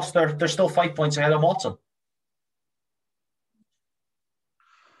South lost, they're still 5 points ahead of Morton.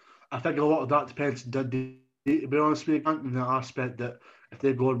 I think a lot of that depends on Dundee, to be honest with you, in the aspect that if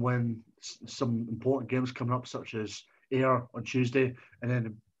they go and win some important games coming up, such as Ayr on Tuesday, and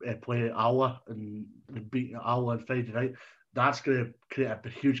then play Alloa and beat Alloa on Friday night, that's going to create a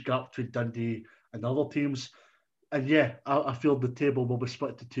huge gap between Dundee and other teams. And I feel the table will be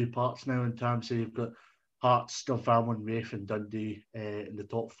split into 2 parts now, in terms of you've got Hearts, Dunfermline, Raith and Dundee in the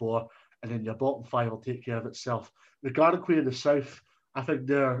top 4, and then your bottom 5 will take care of itself. Regarding Queen of the South, I think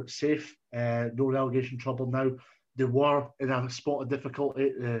they're safe, no relegation trouble now. They were in a spot of difficulty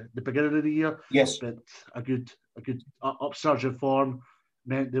at the beginning of the year. Yes, but a good upsurge in form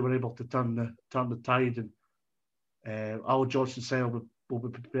meant they were able to turn the tide. And Al Johnson's side will be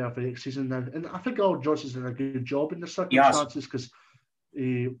prepared for next season now. And I think Al Johnson's done a good job in the circumstances, because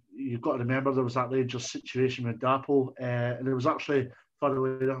you've got to remember there was that Rangers situation with Dapo, and there was actually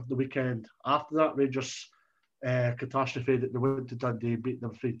the weekend after that Rangers catastrophe that they went to Dundee and beat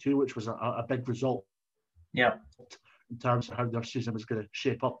them 3-2, which was a big result. Yeah, in terms of how their season was going to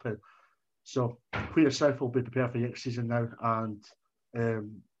shape up. So Queen of South will be prepared for next season now, and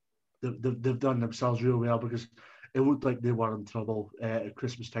they've done themselves really well, because it looked like they were in trouble at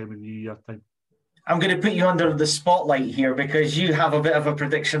Christmas time and New Year time. I'm going to put you under the spotlight here because you have a bit of a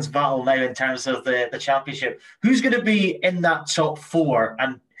predictions battle now in terms of the championship. Who's going to be in that top 4,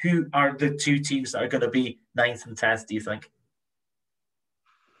 and who are the 2 teams that are going to be 9th and 10th, do you think?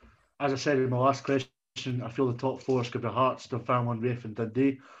 As I said in my last question, I feel the top 4 is going to be Hearts, Dunfermline, Raith and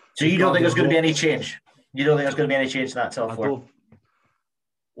Dundee. So you don't think there's going to be any change? You don't think there's going to be any change in that top 4?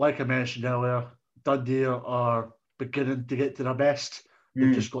 Like I mentioned earlier, Dundee are beginning to get to their best.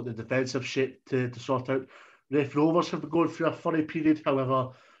 They've just got the defensive shape to sort out. Raith Rovers have been going through a funny period. However,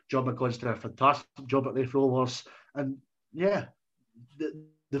 John McGunn's done a fantastic job at Raith Rovers. And yeah,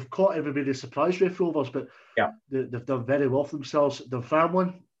 they've caught everybody surprised, Raith Rovers, but they've done very well for themselves.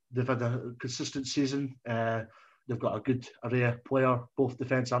 Dunfermline, they've had a consistent season. They've got a good array of player, both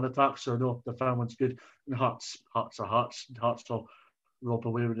defence and attack. So no, Dunfermline's good. And Hearts are Hearts. Hearts will rob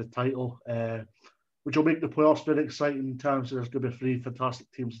away with the title. Which will make the playoffs very exciting in terms of there's going to be 3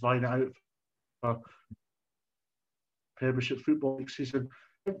 fantastic teams vying it out for Premiership football next season.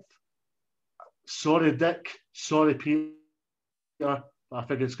 Sorry, Dick. Sorry, Peter. I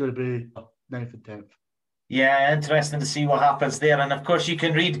think it's going to be 9th and 10th. Yeah, interesting to see what happens there. And of course, you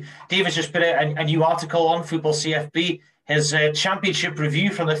can read, David's just put out a new article on Football CFB, his championship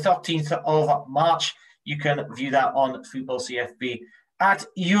review from the 13th of March. You can view that on Football CFB at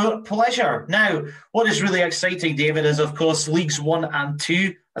your pleasure. Now, what is really exciting, David, is of course Leagues 1 and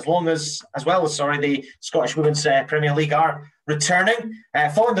 2, as well as the Scottish Women's Premier League are returning.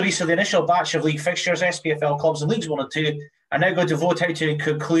 Following the release of the initial batch of league fixtures, SPFL clubs in Leagues 1 and 2 are now going to vote how to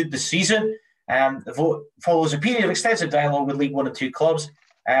conclude the season. The vote follows a period of extensive dialogue with League 1 and 2 clubs.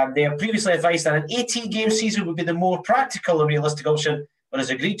 They have previously advised that an 18-game season would be the more practical and realistic option, but has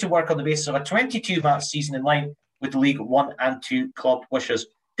agreed to work on the basis of a 22-match season in line with League 1 and 2 club wishes.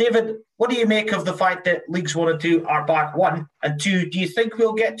 David, what do you make of the fact that Leagues 1 and 2 are back 1 and 2? Do you think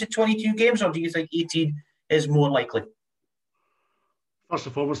we'll get to 22 games, or do you think 18 is more likely? First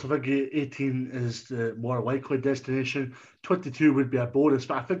and foremost, I think 18 is the more likely destination. 22 would be a bonus,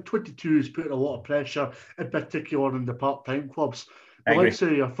 but I think 22 is putting a lot of pressure, in particular on the part-time clubs. You like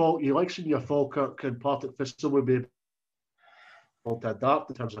seeing your Falkirk and Partick Thistle would be able to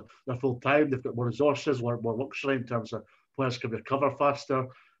adapt in terms of their full time. They've got more resources, more luxury in terms of players can recover faster,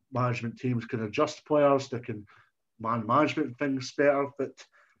 management teams can adjust players, they can management things better. But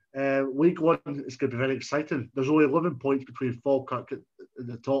League 1 is going to be very exciting. There's only 11 points between Falkirk at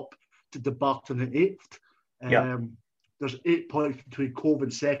the top to Dumbarton at 8th. There's 8 points between Cove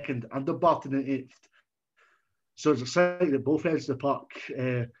in second and Dumbarton at 8th. So it's exciting at both ends of the park.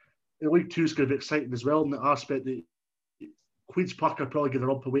 League 2 is going to be exciting as well in the aspect that Queen's Park are probably going to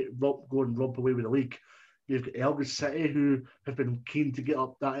romp away with the league. You've got Elgin City, who have been keen to get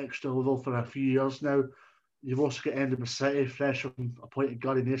up that extra level for a few years now. You've also got Edinburgh City, fresh from appointed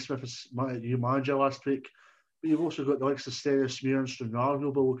Gary Naismith as new manager last week. But you've also got the likes of Stennismuir and Stranraer,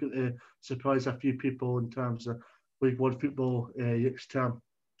 who will be looking to surprise a few people in terms of League 1 football next term.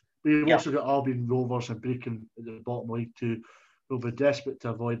 But you've also got Albion Rovers and Brecon at the bottom of League 2, who will be desperate to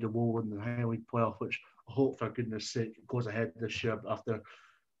avoid the woe in the High League playoff, which I hope, for goodness sake, goes ahead this year after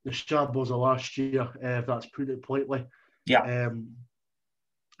the shambles of last year, if that's put it politely. And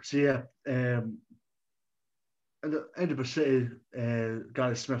Edinburgh City,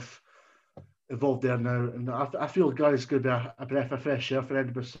 Gary Smith involved there now, and I feel Gary's going to be a breath of fresh air for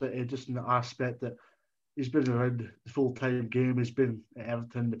Edinburgh City, just in the aspect that he's been around the full-time game, he's been at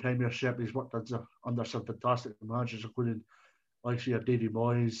Everton, the Premiership, he's worked under some fantastic managers, including like your Davy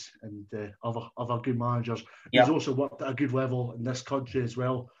Moyes and other good managers. He's also worked at a good level in this country as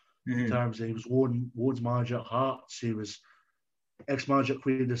well, in terms of he was Loans manager at Hearts, he was ex-manager at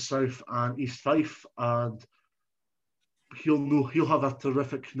Queen of the South and East Fife, and he'll have a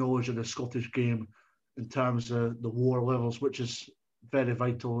terrific knowledge of the Scottish game in terms of the lower levels, which is very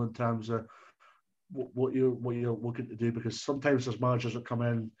vital in terms of what you're looking to do, because sometimes there's managers that come in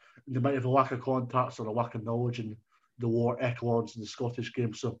and they might have a lack of contacts or a lack of knowledge in the lower echelons in the Scottish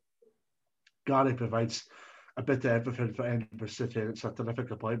game. So Gary provides a bit of everything for Edinburgh City, and it's a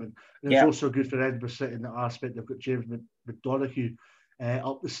terrific appointment. And it's also good for Edinburgh City in the aspect they've got James McDonoghue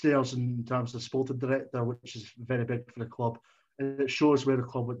up the stairs in terms of sporting director, which is very big for the club. And it shows where the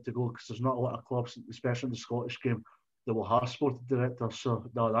club wants to go, because there's not a lot of clubs, especially in the Scottish game, that will have sporting directors. So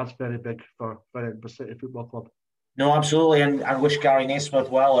no, that's very big for Edinburgh City Football Club. No, absolutely, and I wish Gary Naismith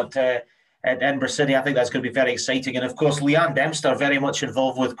well at Edinburgh City. I think that's going to be very exciting. And of course, Leanne Dempster very much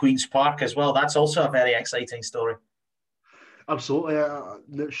involved with Queen's Park as well. That's also a very exciting story. Absolutely.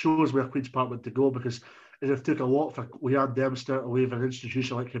 It shows where Queen's Park went to go, because it took a lot for Leanne Dempster away from an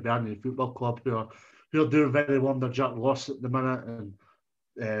institution like Hibernian Football Club, who are who are doing very well under Jack Ross at the minute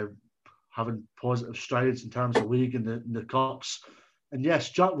and having positive strides in terms of league and the cups. And yes,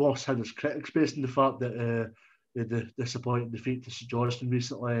 Jack Ross had his critics based on the fact that the disappointing defeat to St Johnstone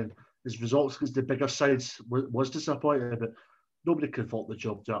recently, and his results against the bigger sides was disappointing, but nobody can fault the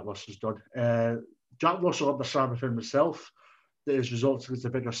job Jack Ross has done. Jack Ross will understand within himself that his results against the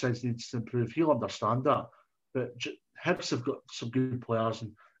bigger sides needs to improve. He'll understand that. But Hibs have got some good players,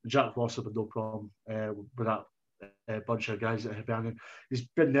 and Jack Ross will have no problem with that bunch of guys at Hibernian. He's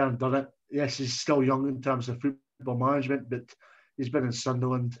been there and done it. Yes, he's still young in terms of football management, but he's been in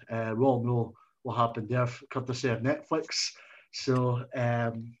Sunderland. We all know what happened there, courtesy of Netflix. So,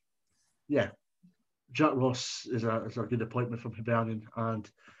 yeah, Jack Ross is a good appointment from Hibernian, and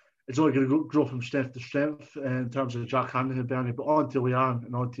it's only going to grow from strength to strength in terms of Jack and Hibernian. But on to Leanne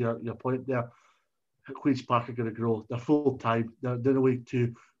and on to your point there, Queen's Park are going to grow. They're full time. They're in a League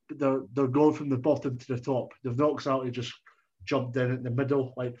Two, but they're going from the bottom to the top. They've not exactly just jumped in at the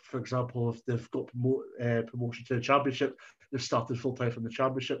middle. Like, for example, if they've got promotion to the Championship, they've started full time from the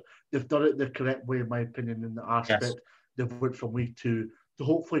Championship. They've done it the correct way, in my opinion, in the aspect. Yes. They've went from League Two to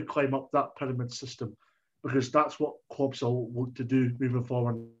hopefully climb up that pyramid system, because that's what clubs will want to do moving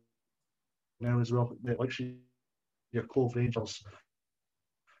forward now as well. Like your Cove Rangers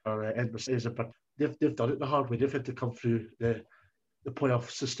or Edinburgh City, they've done it the hard way. They've had to come through the playoff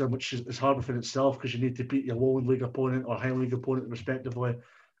system, which is hard within itself, because you need to beat your lower league opponent or high league opponent respectively,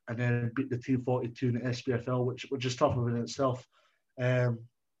 and then beat the Team 42 in the SPFL, which is tough within itself. And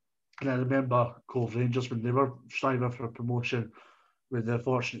I remember Cove Rangers, when they were striving for a promotion, with the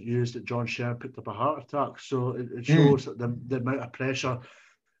fortunate news that John Sher picked up a heart attack. So it shows that the amount of pressure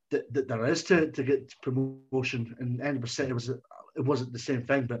that there is to get promotion. And Edinburgh City wasn't the same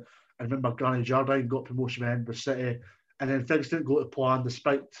thing, but I remember Granny Jardine got promotion with Edinburgh City, and then things didn't go to plan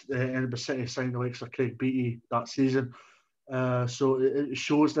despite Edinburgh City signing the likes of Craig Beattie that season. So it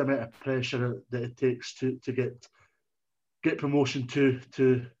shows the amount of pressure that it takes to get promotion to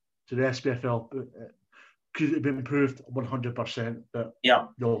the SPFL. Could it be improved 100%? But yeah,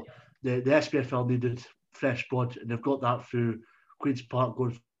 no, the SPFL needed fresh blood, and they've got that through Queen's Park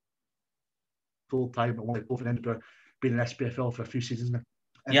going full time, and both in Edinburgh being an SPFL for a few seasons now.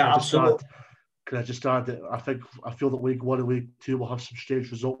 And yeah, absolutely. Can I just add that I feel that League One and League Two will have some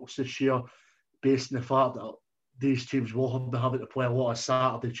strange results this year, based on the fact that these teams will be having to play a lot of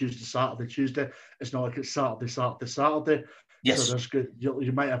Saturday, Tuesday. It's not like it's Saturday. Yes. So there's good.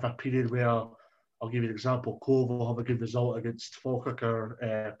 You might have a period where, I'll give you an example, Cove will have a good result against Falkirk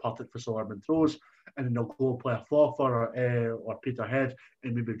or Partick Thistle or Montrose, and then they'll go play a Forfar or Peterhead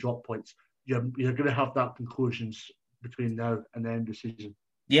and maybe drop points. You're going to have that conclusions between now and the end of the season.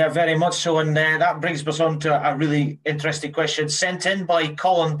 Yeah, very much so. And that brings us on to a really interesting question sent in by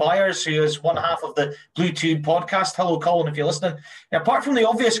Colin Byers, who is one half of the Blue Tube podcast. Hello, Colin, if you're listening. Now, apart from the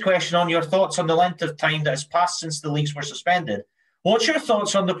obvious question on your thoughts on the length of time that has passed since the leagues were suspended, what's your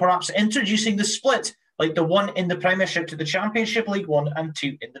thoughts on the perhaps introducing the split, like the one in the Premiership to the Championship, League 1 and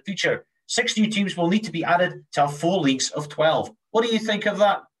 2 in the future? 6 new teams will need to be added to have 4 leagues of 12. What do you think of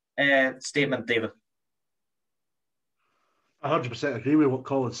that statement, David? I 100% agree with what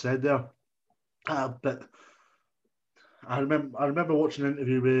Colin said there. But I remember watching an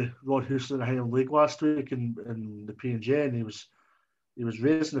interview with Rod Houston in the Highland League last week in the P&J, and he was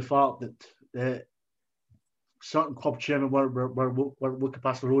raising the fact that certain club chairmen were looking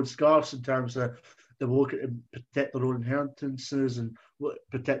past their own scarves in terms of they were looking to protect their own inheritances and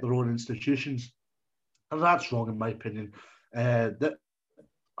protect their own institutions. And that's wrong, in my opinion. That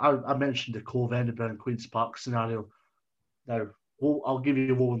I mentioned the Cove, Edinburgh and Queen's Park scenario. Now, I'll give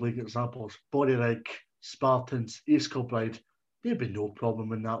you Women League examples. Borderike, Spartans, East Kilbride, there'd be no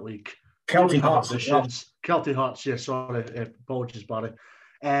problem in that league. Celtic Hearts. Celtic Hearts, yeah, sorry. Apologies, Barry.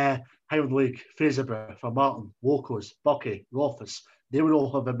 Highland League, Fraserburgh, for Martin, Locos, Bucky, Rothes, they would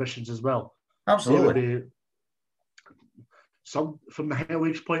all have ambitions as well. Absolutely. Some from the Highland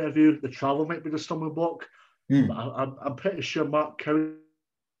League's point of view, the travel might be the stumbling block. But I'm pretty sure Mark Cowie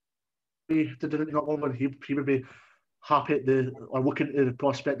did it not long when he would be happy at looking at the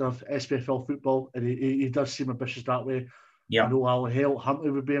prospect of SPFL football, and he does seem ambitious that way. Yeah. I know Alan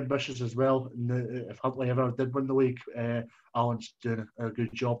Huntley would be ambitious as well. And if Huntley ever did win the league, Alan's doing a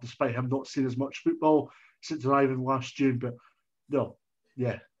good job, despite him not seeing as much football since arriving last June. But no,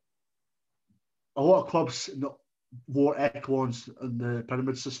 yeah, a lot of clubs wore echelons in the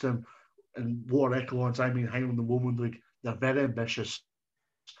pyramid system, and wore echelons, I mean Highland and Women League. They're very ambitious,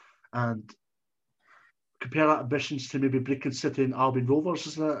 and compare that ambitions to maybe Brecon City and Albion Rovers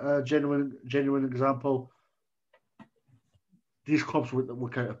as a genuine example. these clubs would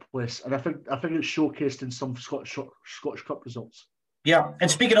look out of place, and I think it's showcased in some Scottish Cup results. Yeah, and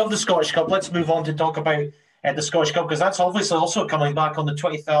speaking of the Scottish Cup, let's move on to talk about the Scottish Cup, because that's obviously also coming back on the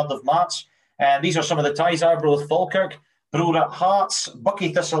 23rd of March. And these are some of the ties: Arbroath, Falkirk, Brora Hearts,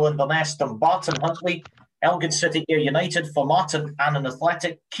 Buckie Thistle, Inverness, Dumbarton, Huntly, Elgin City, Ayr United, Formartine, Annan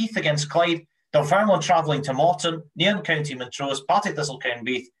Athletic, Keith against Clyde, Dunfermline travelling to Morton, Nairn County Montrose, Partick Thistle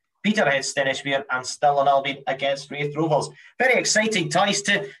Cowdenbeath, Peterhead Stenishmere, and Stirling Albion against Wraith Rovers. Very exciting ties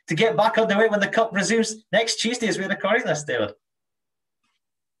to get back underway when the Cup resumes next Tuesday as we're recording this, David.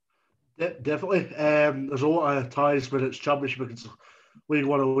 Definitely. There's a lot of ties where it's Championship against League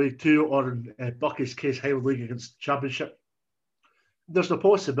 1 or League 2, or in Buckie's case, Highland League against Championship. There's the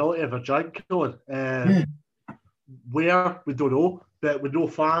possibility of a giant killing. Where, we don't know, but with no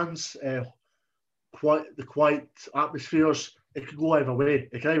fans, the quiet atmospheres, it could go either way.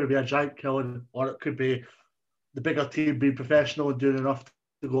 It can either be a giant killing, or it could be the bigger team being professional and doing enough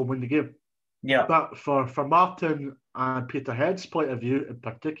to go and win the game. Yeah. But for Martin and Peterhead's point of view in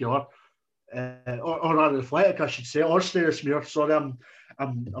particular, or an Athletic, I should say, or Stenishmere. Sorry, I'm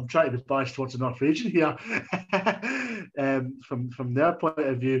trying to be biased towards the North region here. From their point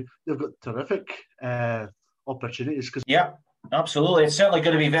of view, they've got terrific opportunities. Yeah, absolutely. It's certainly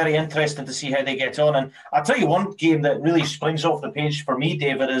going to be very interesting to see how they get on. And I'll tell you one game that really springs off the page for me,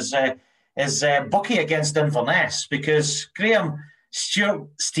 David, is Buckie against Inverness, because Graham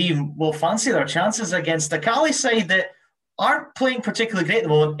Stewart's team will fancy their chances against a Cali side that aren't playing particularly great at the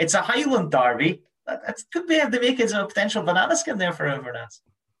moment. It's a Highland derby. It could be the makings of a potential banana skin there for Inverness.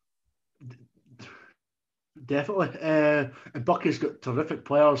 Definitely. And Buckie's got terrific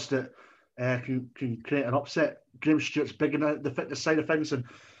players that can create an upset. Graham Stewart's big in the fitness side of things, and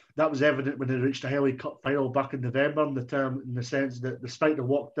that was evident when they reached the Highland Cup final back in November, in the sense that despite the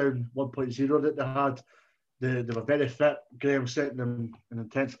lockdown 1.0 that they had, they were very fit. Graham sent them an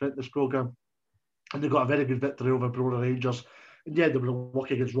intense fitness programme, and they got a very good victory over Brora Rangers. And yeah, they were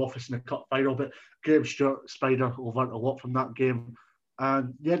lucky against Rothes in the cup final, but Graham Stewart, Spider, will learn a lot from that game.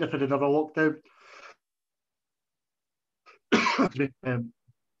 And yeah, they've had another lockdown.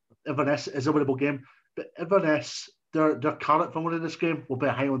 Inverness is a winnable game, but Inverness, their carrot for winning this game will be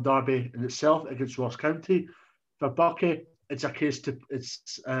a Highland derby in itself against Ross County. For Buckie, it's a case to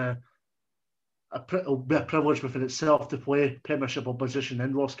it'll be a privilege within itself to play Premiership opposition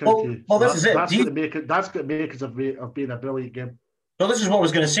in Ross County. Well, this is it. That's going to make it of being a brilliant game. Well, this is what I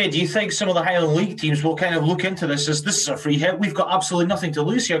was going to say. Do you think some of the Highland League teams will kind of look into this as this is a free hit? We've got absolutely nothing to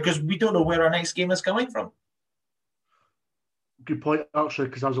lose here because we don't know where our next game is coming from. Good point, actually,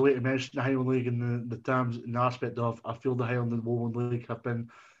 because I was away to mention the Highland League in the terms, in the aspect of I feel the Highland and Lowland League have been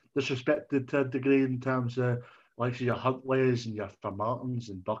disrespected to a degree in terms of like your Huntleys and your Formartins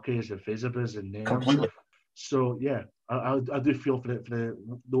and Buckies and Fezabas and Nairns. Completely. So yeah, I do feel for the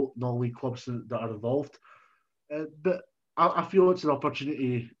non-league clubs that are involved, but I feel it's an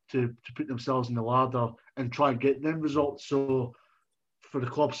opportunity to put themselves in the ladder and try and get them results. So for the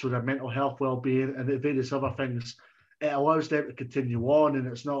clubs, for their mental health, well-being, and the various other things, it allows them to continue on, and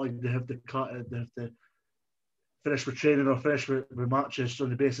it's not like they have to finish with training or finish with matches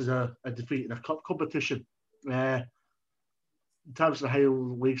on the basis of a defeat in a cup competition. In terms of the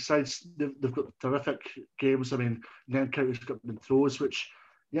Highland League sides, they've got terrific games. I mean, Nairn County's got Montrose, which,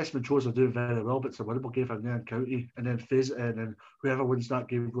 yes, Montrose are doing very well, but it's a winnable game for Nairn County. And then whoever wins that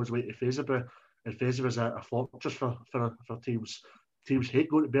game goes away to Fezabra, and Fezabra is a fortress for teams. Teams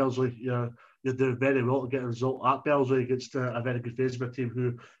hate going to Belsley. You're doing very well to get a result at Belsley against a very good Fezabra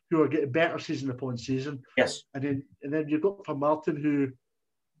team who are getting better season upon season. Yes. And then you've got Formartine, who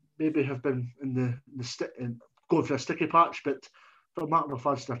maybe have been going for a sticky patch, but Formartine will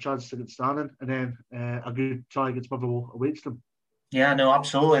fancy their chance against Annan, and then a good try against Motherwell awaits them. Yeah, no,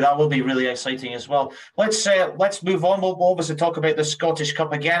 absolutely. That will be really exciting as well. Let's move on. We'll obviously talk about the Scottish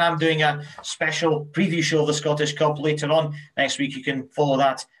Cup again. I'm doing a special preview show of the Scottish Cup later on next week. You can follow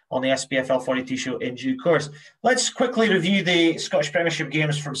that on the SPFL 42 show in due course. Let's quickly review the Scottish Premiership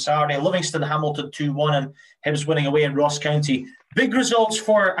games from Saturday. Livingston, Hamilton 2-1, and Hibs winning away in Ross County. Big results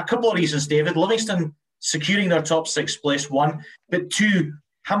for a couple of reasons, David. Livingston securing their top six place, one, but two,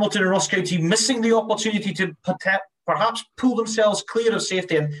 Hamilton and Ross County missing the opportunity to perhaps pull themselves clear of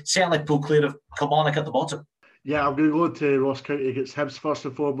safety and certainly pull clear of Kilmarnock at the bottom. Yeah, I'm going to go to Ross County against Hibs first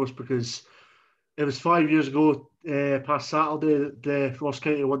and foremost, because it was 5 years ago, past Saturday, that Ross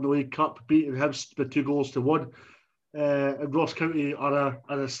County won the League Cup, beating Hibs by 2-1. And Ross County are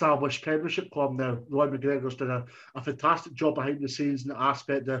an established Premiership club now. Roy McGregor's done a fantastic job behind the scenes in the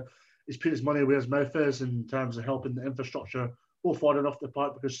aspect that he's put his money where his mouth is in terms of helping the infrastructure both on and off the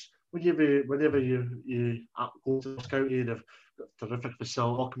park, because whenever you go to Ross County, they've terrific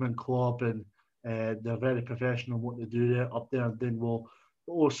facility, Auckland Club, and they're very professional in what they do there up there in Dingwall.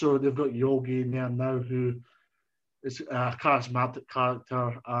 But also, they've got Yogi in there now, who is a charismatic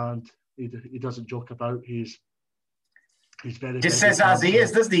character, and he doesn't joke about. He's very just says as he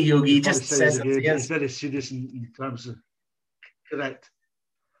is, doesn't he, Yogi? He just says as he is. He's very serious in terms of correct.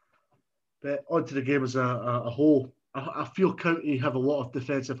 But onto the game as a whole, I feel County have a lot of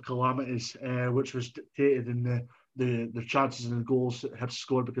defensive calamities, which was dictated in the chances and the goals that Hibs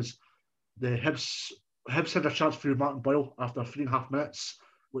scored, because the Hibs had a chance through Martin Boyle after 3.5 minutes,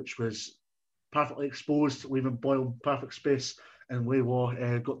 which was perfectly exposed, leaving Boyle in perfect space, and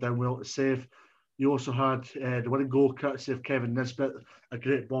Laylaw got down well to save. You also had the winning goal courtesy of Kevin Nisbet, a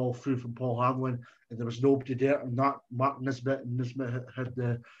great ball through from Paul Hamlin, and there was nobody there, and that Martin Nisbet had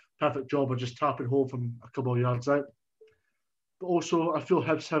the perfect job of just tapping home from a couple of yards out. But also, I feel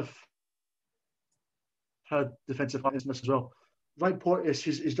Hibs have had defensive in this as well. Ryan Porteous,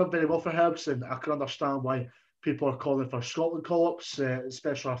 he's done very well for Hibs, and I can understand why people are calling for Scotland call-ups,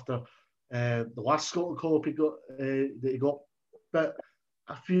 especially after the last Scotland call-up that he got. But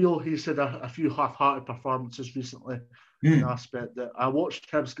I feel he's had a few half-hearted performances recently in the aspect that I watched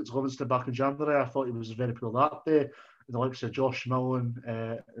Hibs against Livingston back in January. I thought he was very poor that day. And the likes of Josh Millen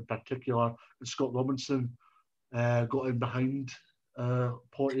in particular, and Scott Robinson got in behind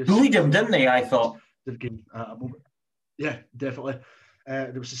Porteous. Bullied him, didn't they, I thought? The game at a moment. Yeah, definitely.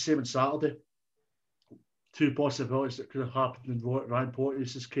 It was the same on Saturday. Two possibilities that could have happened in Ryan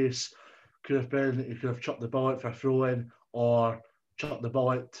Porteous' case. Could have been that he could have chucked the ball out for a throw-in, or chucked the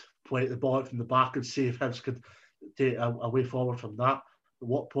ball out, play the ball out from the back and see if Hibs could take a way forward from that. But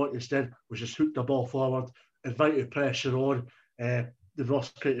what Porteous did was just hook the ball forward, invited pressure on. The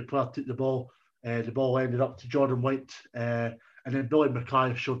Ross County player took the ball ended up to Jordan White, and then Billy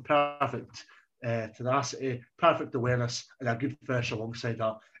Mackay showed perfect tenacity, perfect awareness, and a good finish alongside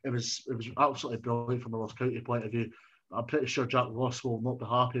that. It was absolutely brilliant from a Ross County point of view. I'm pretty sure Jack Ross will not be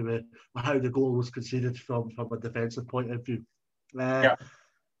happy with how the goal was conceded from a defensive point of view.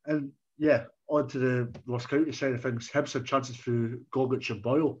 And yeah, on to the Ross County side of things. Hibs had chances through Gogic and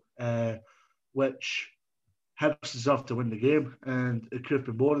Boyle, which Hibs deserved to win the game, and it could have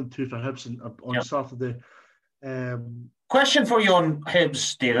been more than two for Hibs on Saturday. Question for you on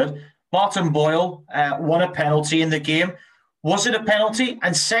Hibs, David. Martin Boyle won a penalty in the game. Was it a penalty?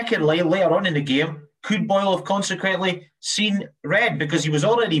 And secondly, later on in the game, could Boyle have consequently seen red because he was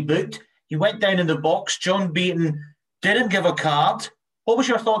already booked? He went down in the box. John Beaton didn't give a card. What was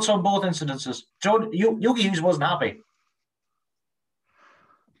your thoughts on both incidences? Yogi Hughes wasn't happy.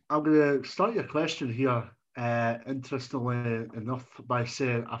 I'm going to start your question here, interestingly enough, by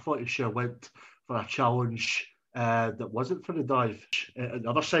saying I thought he should have went for a challenge that wasn't for the dive. On the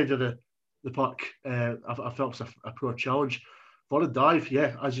other side of the puck, I felt it was a poor challenge. For the dive,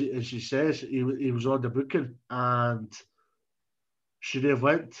 yeah, as he says, he was on the booking, and should he have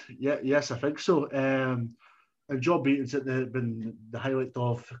went? Yeah, yes, I think so. And John Beaton's been the highlight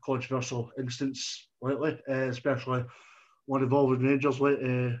of controversial instance lately, especially one involving Rangers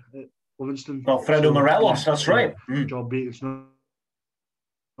at Livingston. Well, Fredo Morelos, that's right. John Beaton's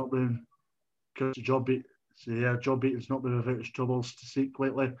not been John Beaton. So yeah, John Beaton's not been without his troubles to seek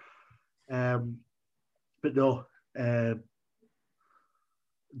lately. But no, in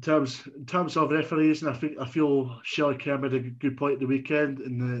terms of referees, and I feel Shelley Kerr made a good point at the weekend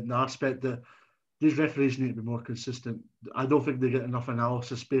in the aspect that these referees need to be more consistent. I don't think they get enough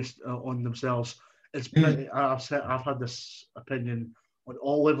analysis based on themselves. It's pretty. I've had this opinion on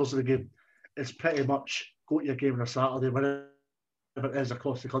all levels of the game. It's pretty much go to your game on a Saturday, whenever it is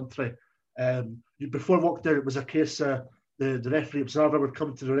across the country. Before lockdown, it was a case the referee observer would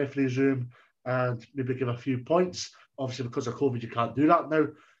come to the referee's room and maybe give a few points. Obviously, because of COVID, you can't do that now.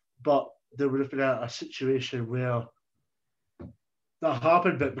 But there would have been a situation where that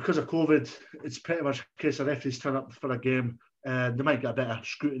happened. But because of COVID, it's pretty much a case of referees turn up for a game and they might get a bit of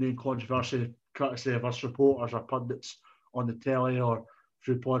scrutiny and controversy, courtesy of us reporters or pundits on the telly or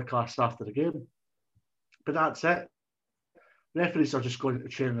through podcasts after the game. But that's it. Referees are just going to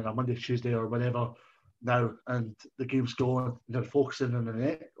training on a Monday, Tuesday, or whatever now, and the game's going, and they're focusing on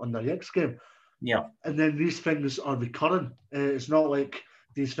the next game. Yeah. And then these things are recurring. It's not like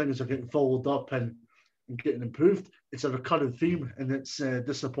these things are getting followed up and getting improved. It's a recurring theme, and it's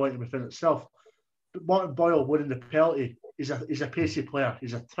disappointing within itself. But Martin Boyle winning the penalty, he's a pacey player.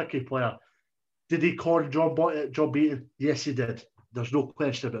 He's a tricky player. Did he corner John Beaton? Yes, he did. There's no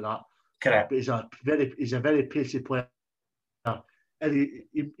question about that. Correct. But he's a very pacey player. And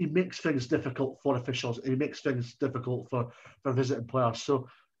he makes things difficult for officials. He makes things difficult for visiting players. So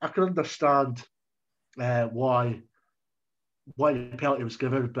I can understand why why the penalty was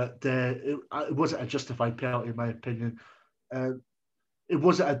given, but it wasn't a justified penalty in my opinion. It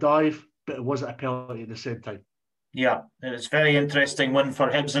wasn't a dive, but it wasn't a penalty at the same time. Yeah, it's a very interesting win for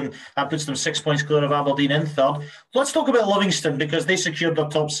Hibs, and that puts them 6 points clear of Aberdeen in third. Let's talk about Livingston, because they secured their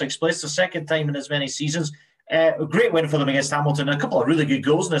top 6 place, the second time in as many seasons. A great win for them against Hamilton, and a couple of really good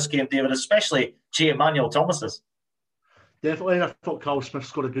goals in this game, David, especially J. Emmanuel Thomas's. Definitely, and I thought Carl Smith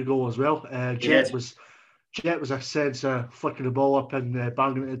scored a good goal as well. Jet was a sense of flicking the ball up and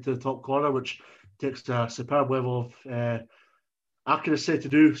banging it into the top corner, which takes a superb level of accuracy to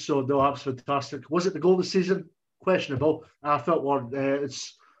do. So, no, that's fantastic. Was it the goal of the season? Questionable. I felt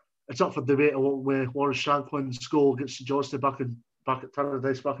it's up for debate along with Warren Shanklin's goal against St Johnstone back at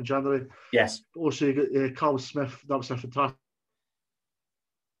Tannadice back in January. Yes. Also, you got Carl Smith. That was a fantastic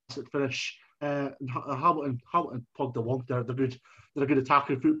finish. Hamilton plugged along. They're good. They're a good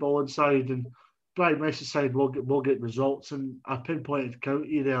attacking football inside, and Brian Rice's side will get results. And I pinpointed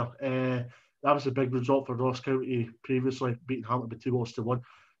County there. That was a big result for Ross County previously, beating Hamilton by 2-1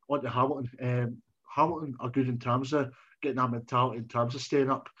 on to Hamilton. Hamilton are good in terms of getting that mentality, in terms of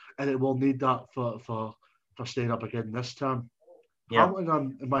staying up, and it will need that for staying up again this term. Yeah.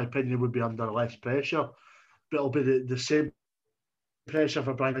 Hamilton, in my opinion, would be under less pressure, but it'll be the same pressure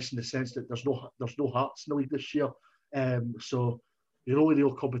for Brian Rice in the sense that there's no Hearts in the league this year. So your only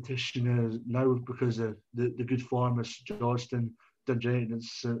real competition is now, because of the good form is Johnston, Dundee and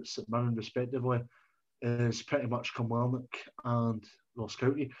St Mirren respectively, is pretty much Kilmarnock and Ross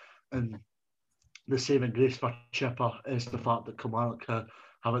County. And the saving grace for Chipper is the fact that Kilmarnock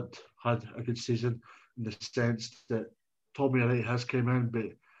haven't had a good season, in the sense that Tommy Wright has come in, but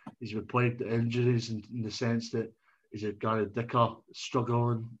he's been plagued with injuries, in the sense that he's had Gary Dicker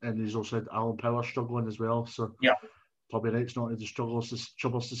struggling, and he's also had Alan Power struggling as well. So yeah, Tommy Wright's not had the troubles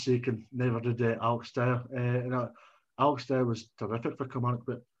to seek, and neither did Alex Dyer. Alex Dyer was terrific for Kilmarnock,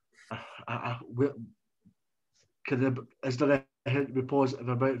 but is there anything to be positive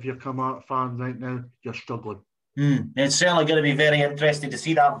about if you're a Kilmarnock fan right now? You're struggling. It's certainly going to be very interesting to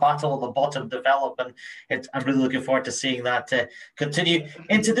see that battle at the bottom develop, and I'm really looking forward to seeing that continue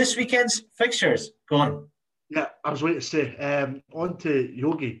into this weekend's fixtures. Go on. Yeah, I was waiting to say, on to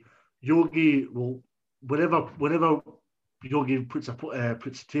Yogi. Yogi will, whenever Yogi puts a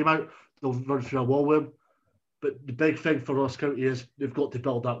team out, they'll run through a wall with him. But the big thing for Ross County is they've got to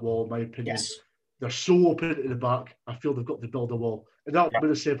build that wall, in my opinion. Yes. They're so open at the back. I feel they've got to build a wall. And that'll be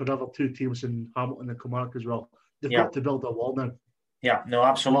the same for the other two teams in Hamilton and Kilmarnock as well. They've got to build a wall now. Yeah, no,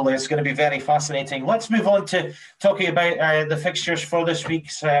 absolutely. It's going to be very fascinating. Let's move on to talking about the fixtures for this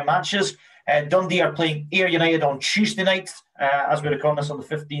week's matches. Dundee are playing Ayr United on Tuesday night, as we record this on the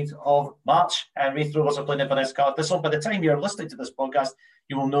 15th of March. And Raith Rovers are playing Inverness Cardiff. By the time you're listening to this podcast,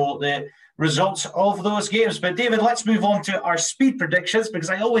 you will know the results of those games. But David, let's move on to our speed predictions, because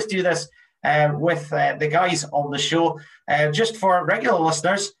I always do this with the guys on the show. Just for regular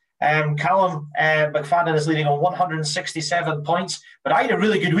listeners, Callum McFadden is leading on 167 points, but I had a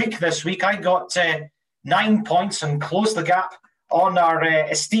really good week this week. I got 9 points and closed the gap on our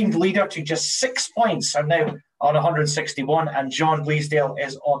esteemed leader to just 6 points. I'm now on 161, and John Bleasdale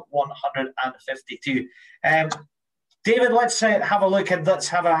is on 152. David, let's have a look, and let's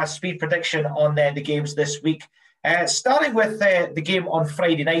have a speed prediction on the games this week. Starting with the game on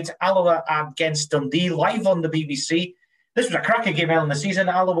Friday night, Alloa against Dundee, live on the BBC. This was a cracking game early in the season.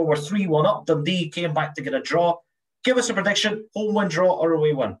 Alloa were 3-1 up. Dundee came back to get a draw. Give us a prediction: home win, draw, or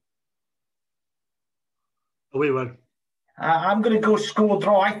away win? Away win. I'm going to go score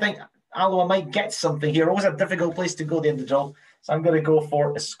draw. I think Alloa might get something here. Always a difficult place to go at the end of the draw, so I'm going to go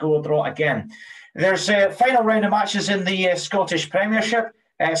for a score draw again. There's a final round of matches in the Scottish Premiership.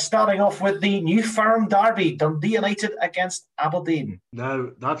 Starting off with the New Firm derby, Dundee United against Aberdeen. Now,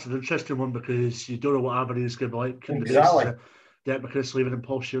 that's an interesting one, because you don't know what Aberdeen is going to be like. Exactly. Derek McCriss leaving and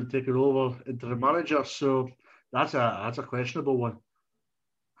Paul Sheard taking over into the manager, so that's a questionable one.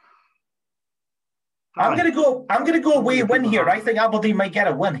 I'm going to go away win here. I think Aberdeen might get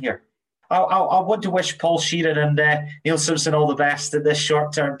a win here. I want to wish Paul Sheeran and Neil Simpson all the best in this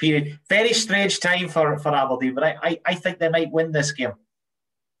short-term period. Very strange time for Aberdeen, but I think they might win this game.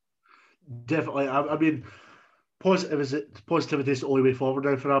 Definitely. I mean, positivity is the only way forward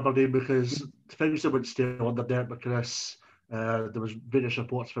now for Aberdeen, because things that would stay under Derek McCriss. There was various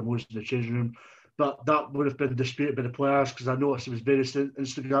reports from most in the changing room, but that would have been disputed by the players, because I noticed there was various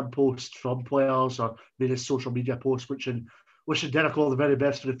Instagram posts from players or various social media posts wishing Derek all the very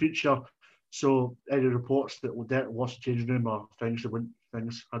best for the future. So any reports that Derek lost the changing room or things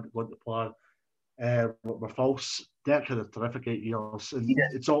hadn't gone to plan were false. Derek had a terrific 8 years, and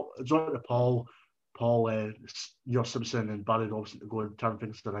it's all to Paul Paul, your Simpson and Barry Robson to go and turn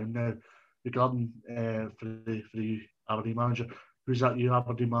things around now. Regarding for the Aberdeen manager, who's that new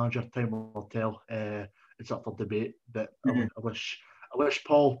Aberdeen manager? Time will tell. It's up for debate, but I wish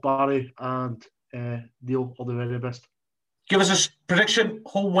Paul, Barry, and Neil all the very best. Give us a prediction: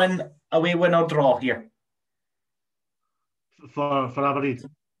 home win, away win, or draw here for Aberdeen.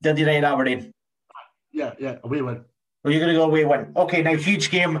 Did you write Aberdeen? Yeah, away win. Well, you're going to go away win. Okay, now huge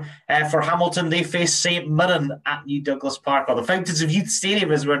game for Hamilton. They face St Mirren at New Douglas Park, or the Fountains of Youth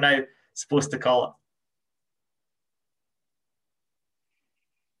Stadium, as we're now supposed to call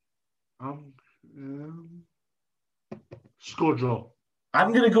it. Score draw.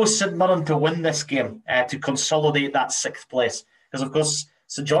 I'm going to go St Mirren to win this game to consolidate that 6th place. Because, of course,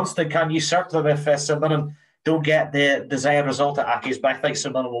 St Johnstone can usurp them if St Mirren don't get the desired result at Accies, but I think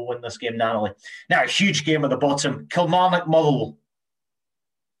St Mirren will win this game narrowly. Now, a huge game at the bottom. Kilmarnock, Motherwell.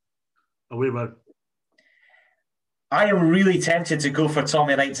 Away win. I am really tempted to go for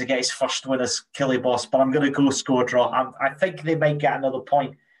Tommy Knight to get his first win as Killie boss, but I'm going to go score draw. I think they might get another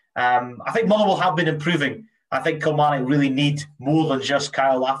point. I think Motherwell have been improving. I think Kilmarnock really need more than just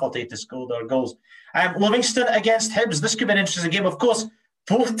Kyle Lafferty to score their goals. Livingston against Hibs. This could be an interesting game. Of course,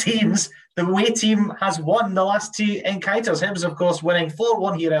 both teams, the away team has won the last 2 encounters. Hibs, of course, winning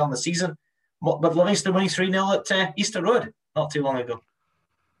 4-1 here on the season, but Livingston winning 3-0 at Easter Road not too long ago.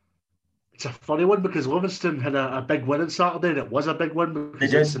 It's a funny one because Livingston had a big win on Saturday, and it was a big win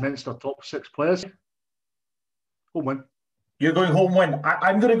because it cements their top 6 players. Home win. You're going home win.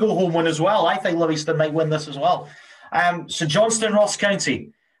 I'm going to go home win as well. I think Livingston might win this as well. St Johnstone, Ross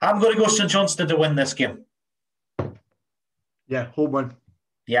County. I'm going to go St Johnstone to win this game. Yeah, home win.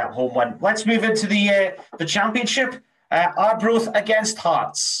 Yeah, home win. Let's move into the Championship. Arbroath against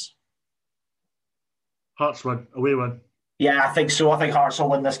Hearts. Hearts win. Away win. Yeah, I think so. I think Hearts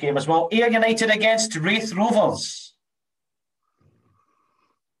will win this game as well. Ayr United against Raith Rovers.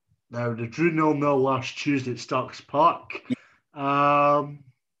 Now, they drew 0-0 last Tuesday at Starks Park. I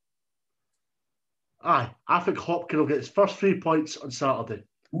think Hopkin will get his first 3 points on Saturday.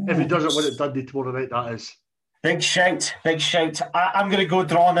 Ooh. If he doesn't win at Dundee tomorrow night, that is. Big shout. I'm going to go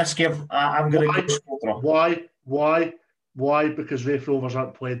draw on this game. I'm going to go draw. Why? Because Raith Rovers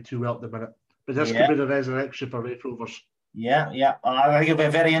aren't playing too well at the minute. But this could be the resurrection for Raith Rovers. Yeah. I think it'll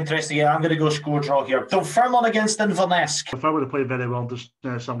be very interesting. Yeah, I'm going to go score draw here. Dunfermline against Inverness. Dunfermline are playing very well just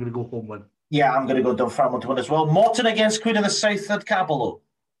now, so I'm going to go home win. Yeah, I'm going to go Dunfermline to win as well. Morton against Queen of the South at Capello.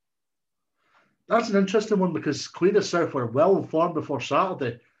 That's an interesting one because Queen of the South were well informed before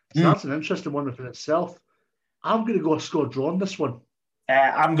Saturday. So that's an interesting one within itself. I'm going to go score draw on this one.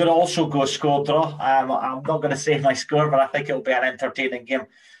 I'm going to also go score draw. I'm not going to say my score, but I think it'll be an entertaining game.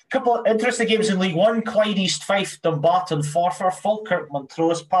 Couple of interesting games in League One. Clyde East Fife, Dumbarton, Forfar, Falkirk,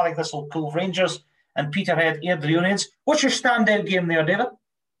 Montrose, Partick Thistle, Cove Rangers, and Peterhead, Airdrie Unions. What's your standout game there, David?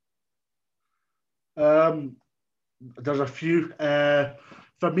 There's a few.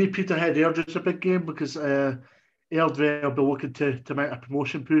 For me, Peterhead Airdrie is a big game because Airdrie will be looking to mount a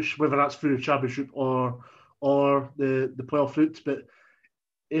promotion push, whether that's through the championship or the playoff route. But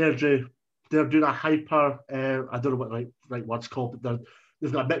Airdrie, they're doing a hyper. I don't know what the right word's called, but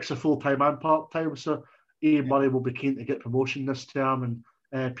they've got a mix of full-time and part-time. So Ian Murray will be keen to get promotion this term,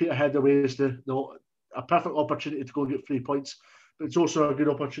 and Peterhead away is a perfect opportunity to go get 3 points. But it's also a good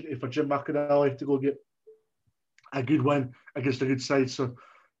opportunity for Jim McInally to go get a good win against a good side. So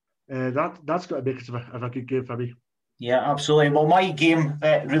that's got to make it of a good game for me. Yeah, absolutely. Well, my game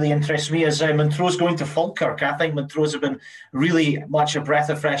that really interests me is Montrose going to Falkirk. I think Montrose have been really much a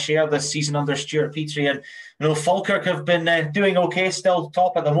breath of fresh air this season under Stuart Petrie. And, Falkirk have been doing okay, still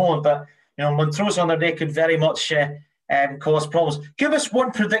top at the moment. But, Montrose on their day could very much cause problems. Give us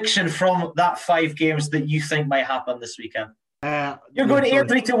one prediction from that 5 games that you think might happen this weekend. You're going to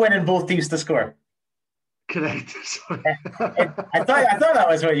Airdrie to win and both teams to score. Correct. I thought that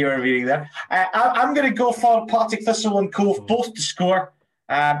was what you were reading there. I'm going to go for Partick Thistle and Cove both to score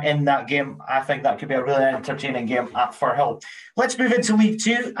in that game. I think that could be a really entertaining game at Firhill. Let's move into League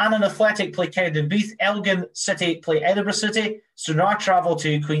 2. Annan Athletic play Cowdenbeath. Elgin City play Edinburgh City. Stranraer travel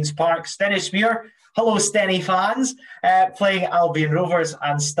to Queen's Park. Stennismuir, hello Stenny fans, playing Albion Rovers,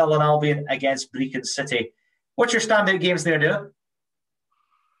 and Stirling Albion against Brecon City. What's your standout games there, David?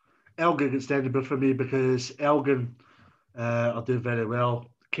 Elgin against Edinburgh for me because Elgin are doing very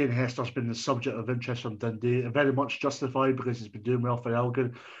well. Ken Hester's been the subject of interest from Dundee and very much justified because he's been doing well for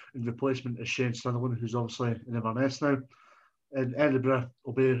Elgin in replacement of Shane Sutherland, who's obviously in Inverness now. And Edinburgh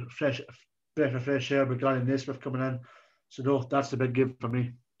will be breath of fresh air with Gary Naismith coming in. So no, that's the big game for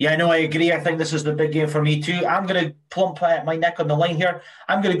me. Yeah, no, I agree. I think this is the big game for me too. I'm going to plump my neck on the line here.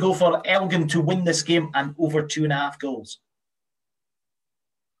 I'm going to go for Elgin to win this game and over 2.5 goals.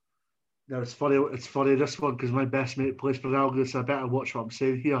 No, it's funny. It's funny this one because my best mate plays for Elgin, so I better watch what I'm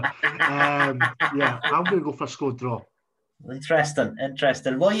saying here. Yeah, I'm going to go for a score draw.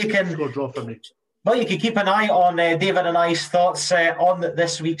 Interesting. Well, you can score draw for me. Well, you can keep an eye on David and I's thoughts on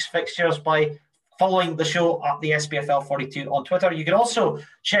this week's fixtures by following the show at the SPFL 42 on Twitter. You can also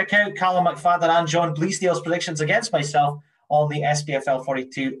check out Callum McFadden and John Bleasdale's predictions against myself on the SPFL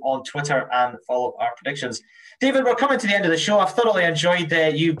 42 on Twitter and follow our predictions. David, we're coming to the end of the show. I've thoroughly enjoyed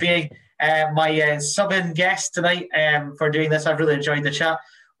you being my sub-in guest tonight for doing this. I've really enjoyed the chat.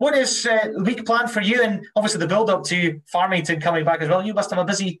 What is the week planned for you, and obviously the build-up to Farmington coming back as well? You must have a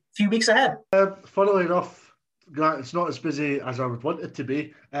busy few weeks ahead. Funnily enough, Grant, it's not as busy as I would want it to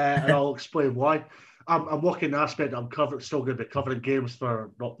be, and I'll explain why. I'm working the aspect I'm still going to be covering games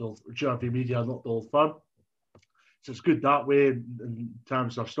for not the GRV Media, not the Old Firm. So it's good that way in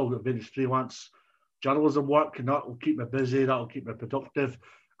terms of I've still got various freelance journalism work, and that will keep me busy, that will keep me productive.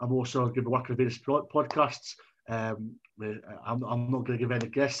 I'm also going to be working on various podcasts. I'm not going to give any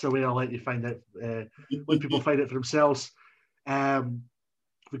guests away. I'll let you find out when people find it for themselves.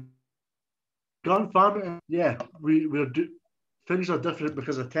 Gun farming, yeah, things are different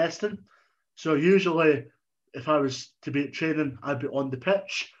because of testing. So usually, if I was to be at training, I'd be on the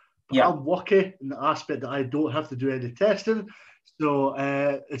pitch. But yeah. I'm lucky in the aspect that I don't have to do any testing. So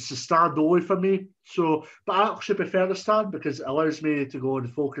it's a stand only for me. So, but I actually prefer the stand because it allows me to go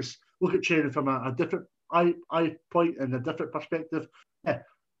and focus, look at training from a different eye point and a different perspective. Yeah,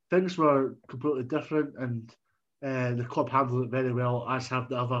 things were completely different, and the club handled it very well, as have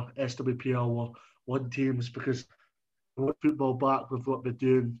the other SWPL 1 teams, because we want football back with what we're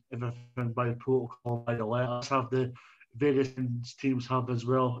doing, everything by protocol, by the letter. As have the various teams have as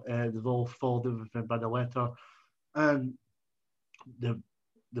well. They've all followed everything by the letter, and the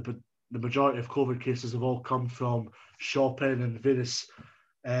majority of COVID cases have all come from shopping and various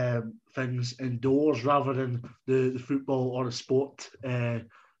things indoors rather than the football or the sport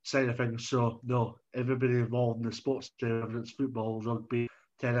side of things. So no, everybody involved in the sports, whether it's football, rugby,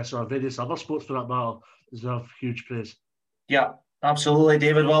 tennis, or various other sports for that matter, deserve huge praise. Yeah, absolutely,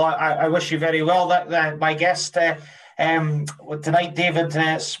 David. Well, I wish you very well. That my guest tonight,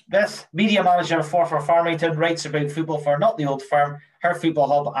 David Smith, media manager for Farmington, writes about football for Not the Old Firm, Her Football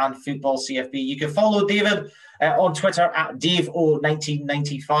Hub, and Football CFB. You can follow David on Twitter at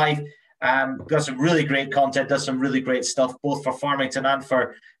DaveO1995. Got some really great content, does some really great stuff, both for Farmington and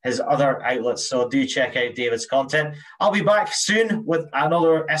for his other outlets. So do check out David's content. I'll be back soon with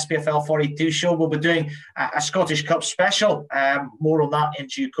another SPFL 42 show. We'll be doing a Scottish Cup special. More on that in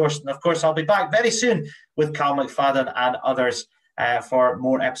due course. And of course, I'll be back very soon with Cal McFadden and others for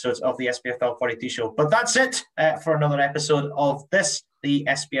more episodes of the SPFL 42 show. But that's it for another episode of this, the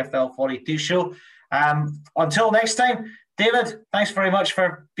SPFL 42 show. Until next time, David, thanks very much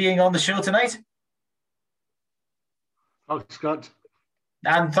for being on the show tonight. Thanks, Scott.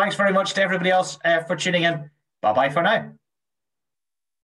 And thanks very much to everybody else for tuning in. Bye-bye for now.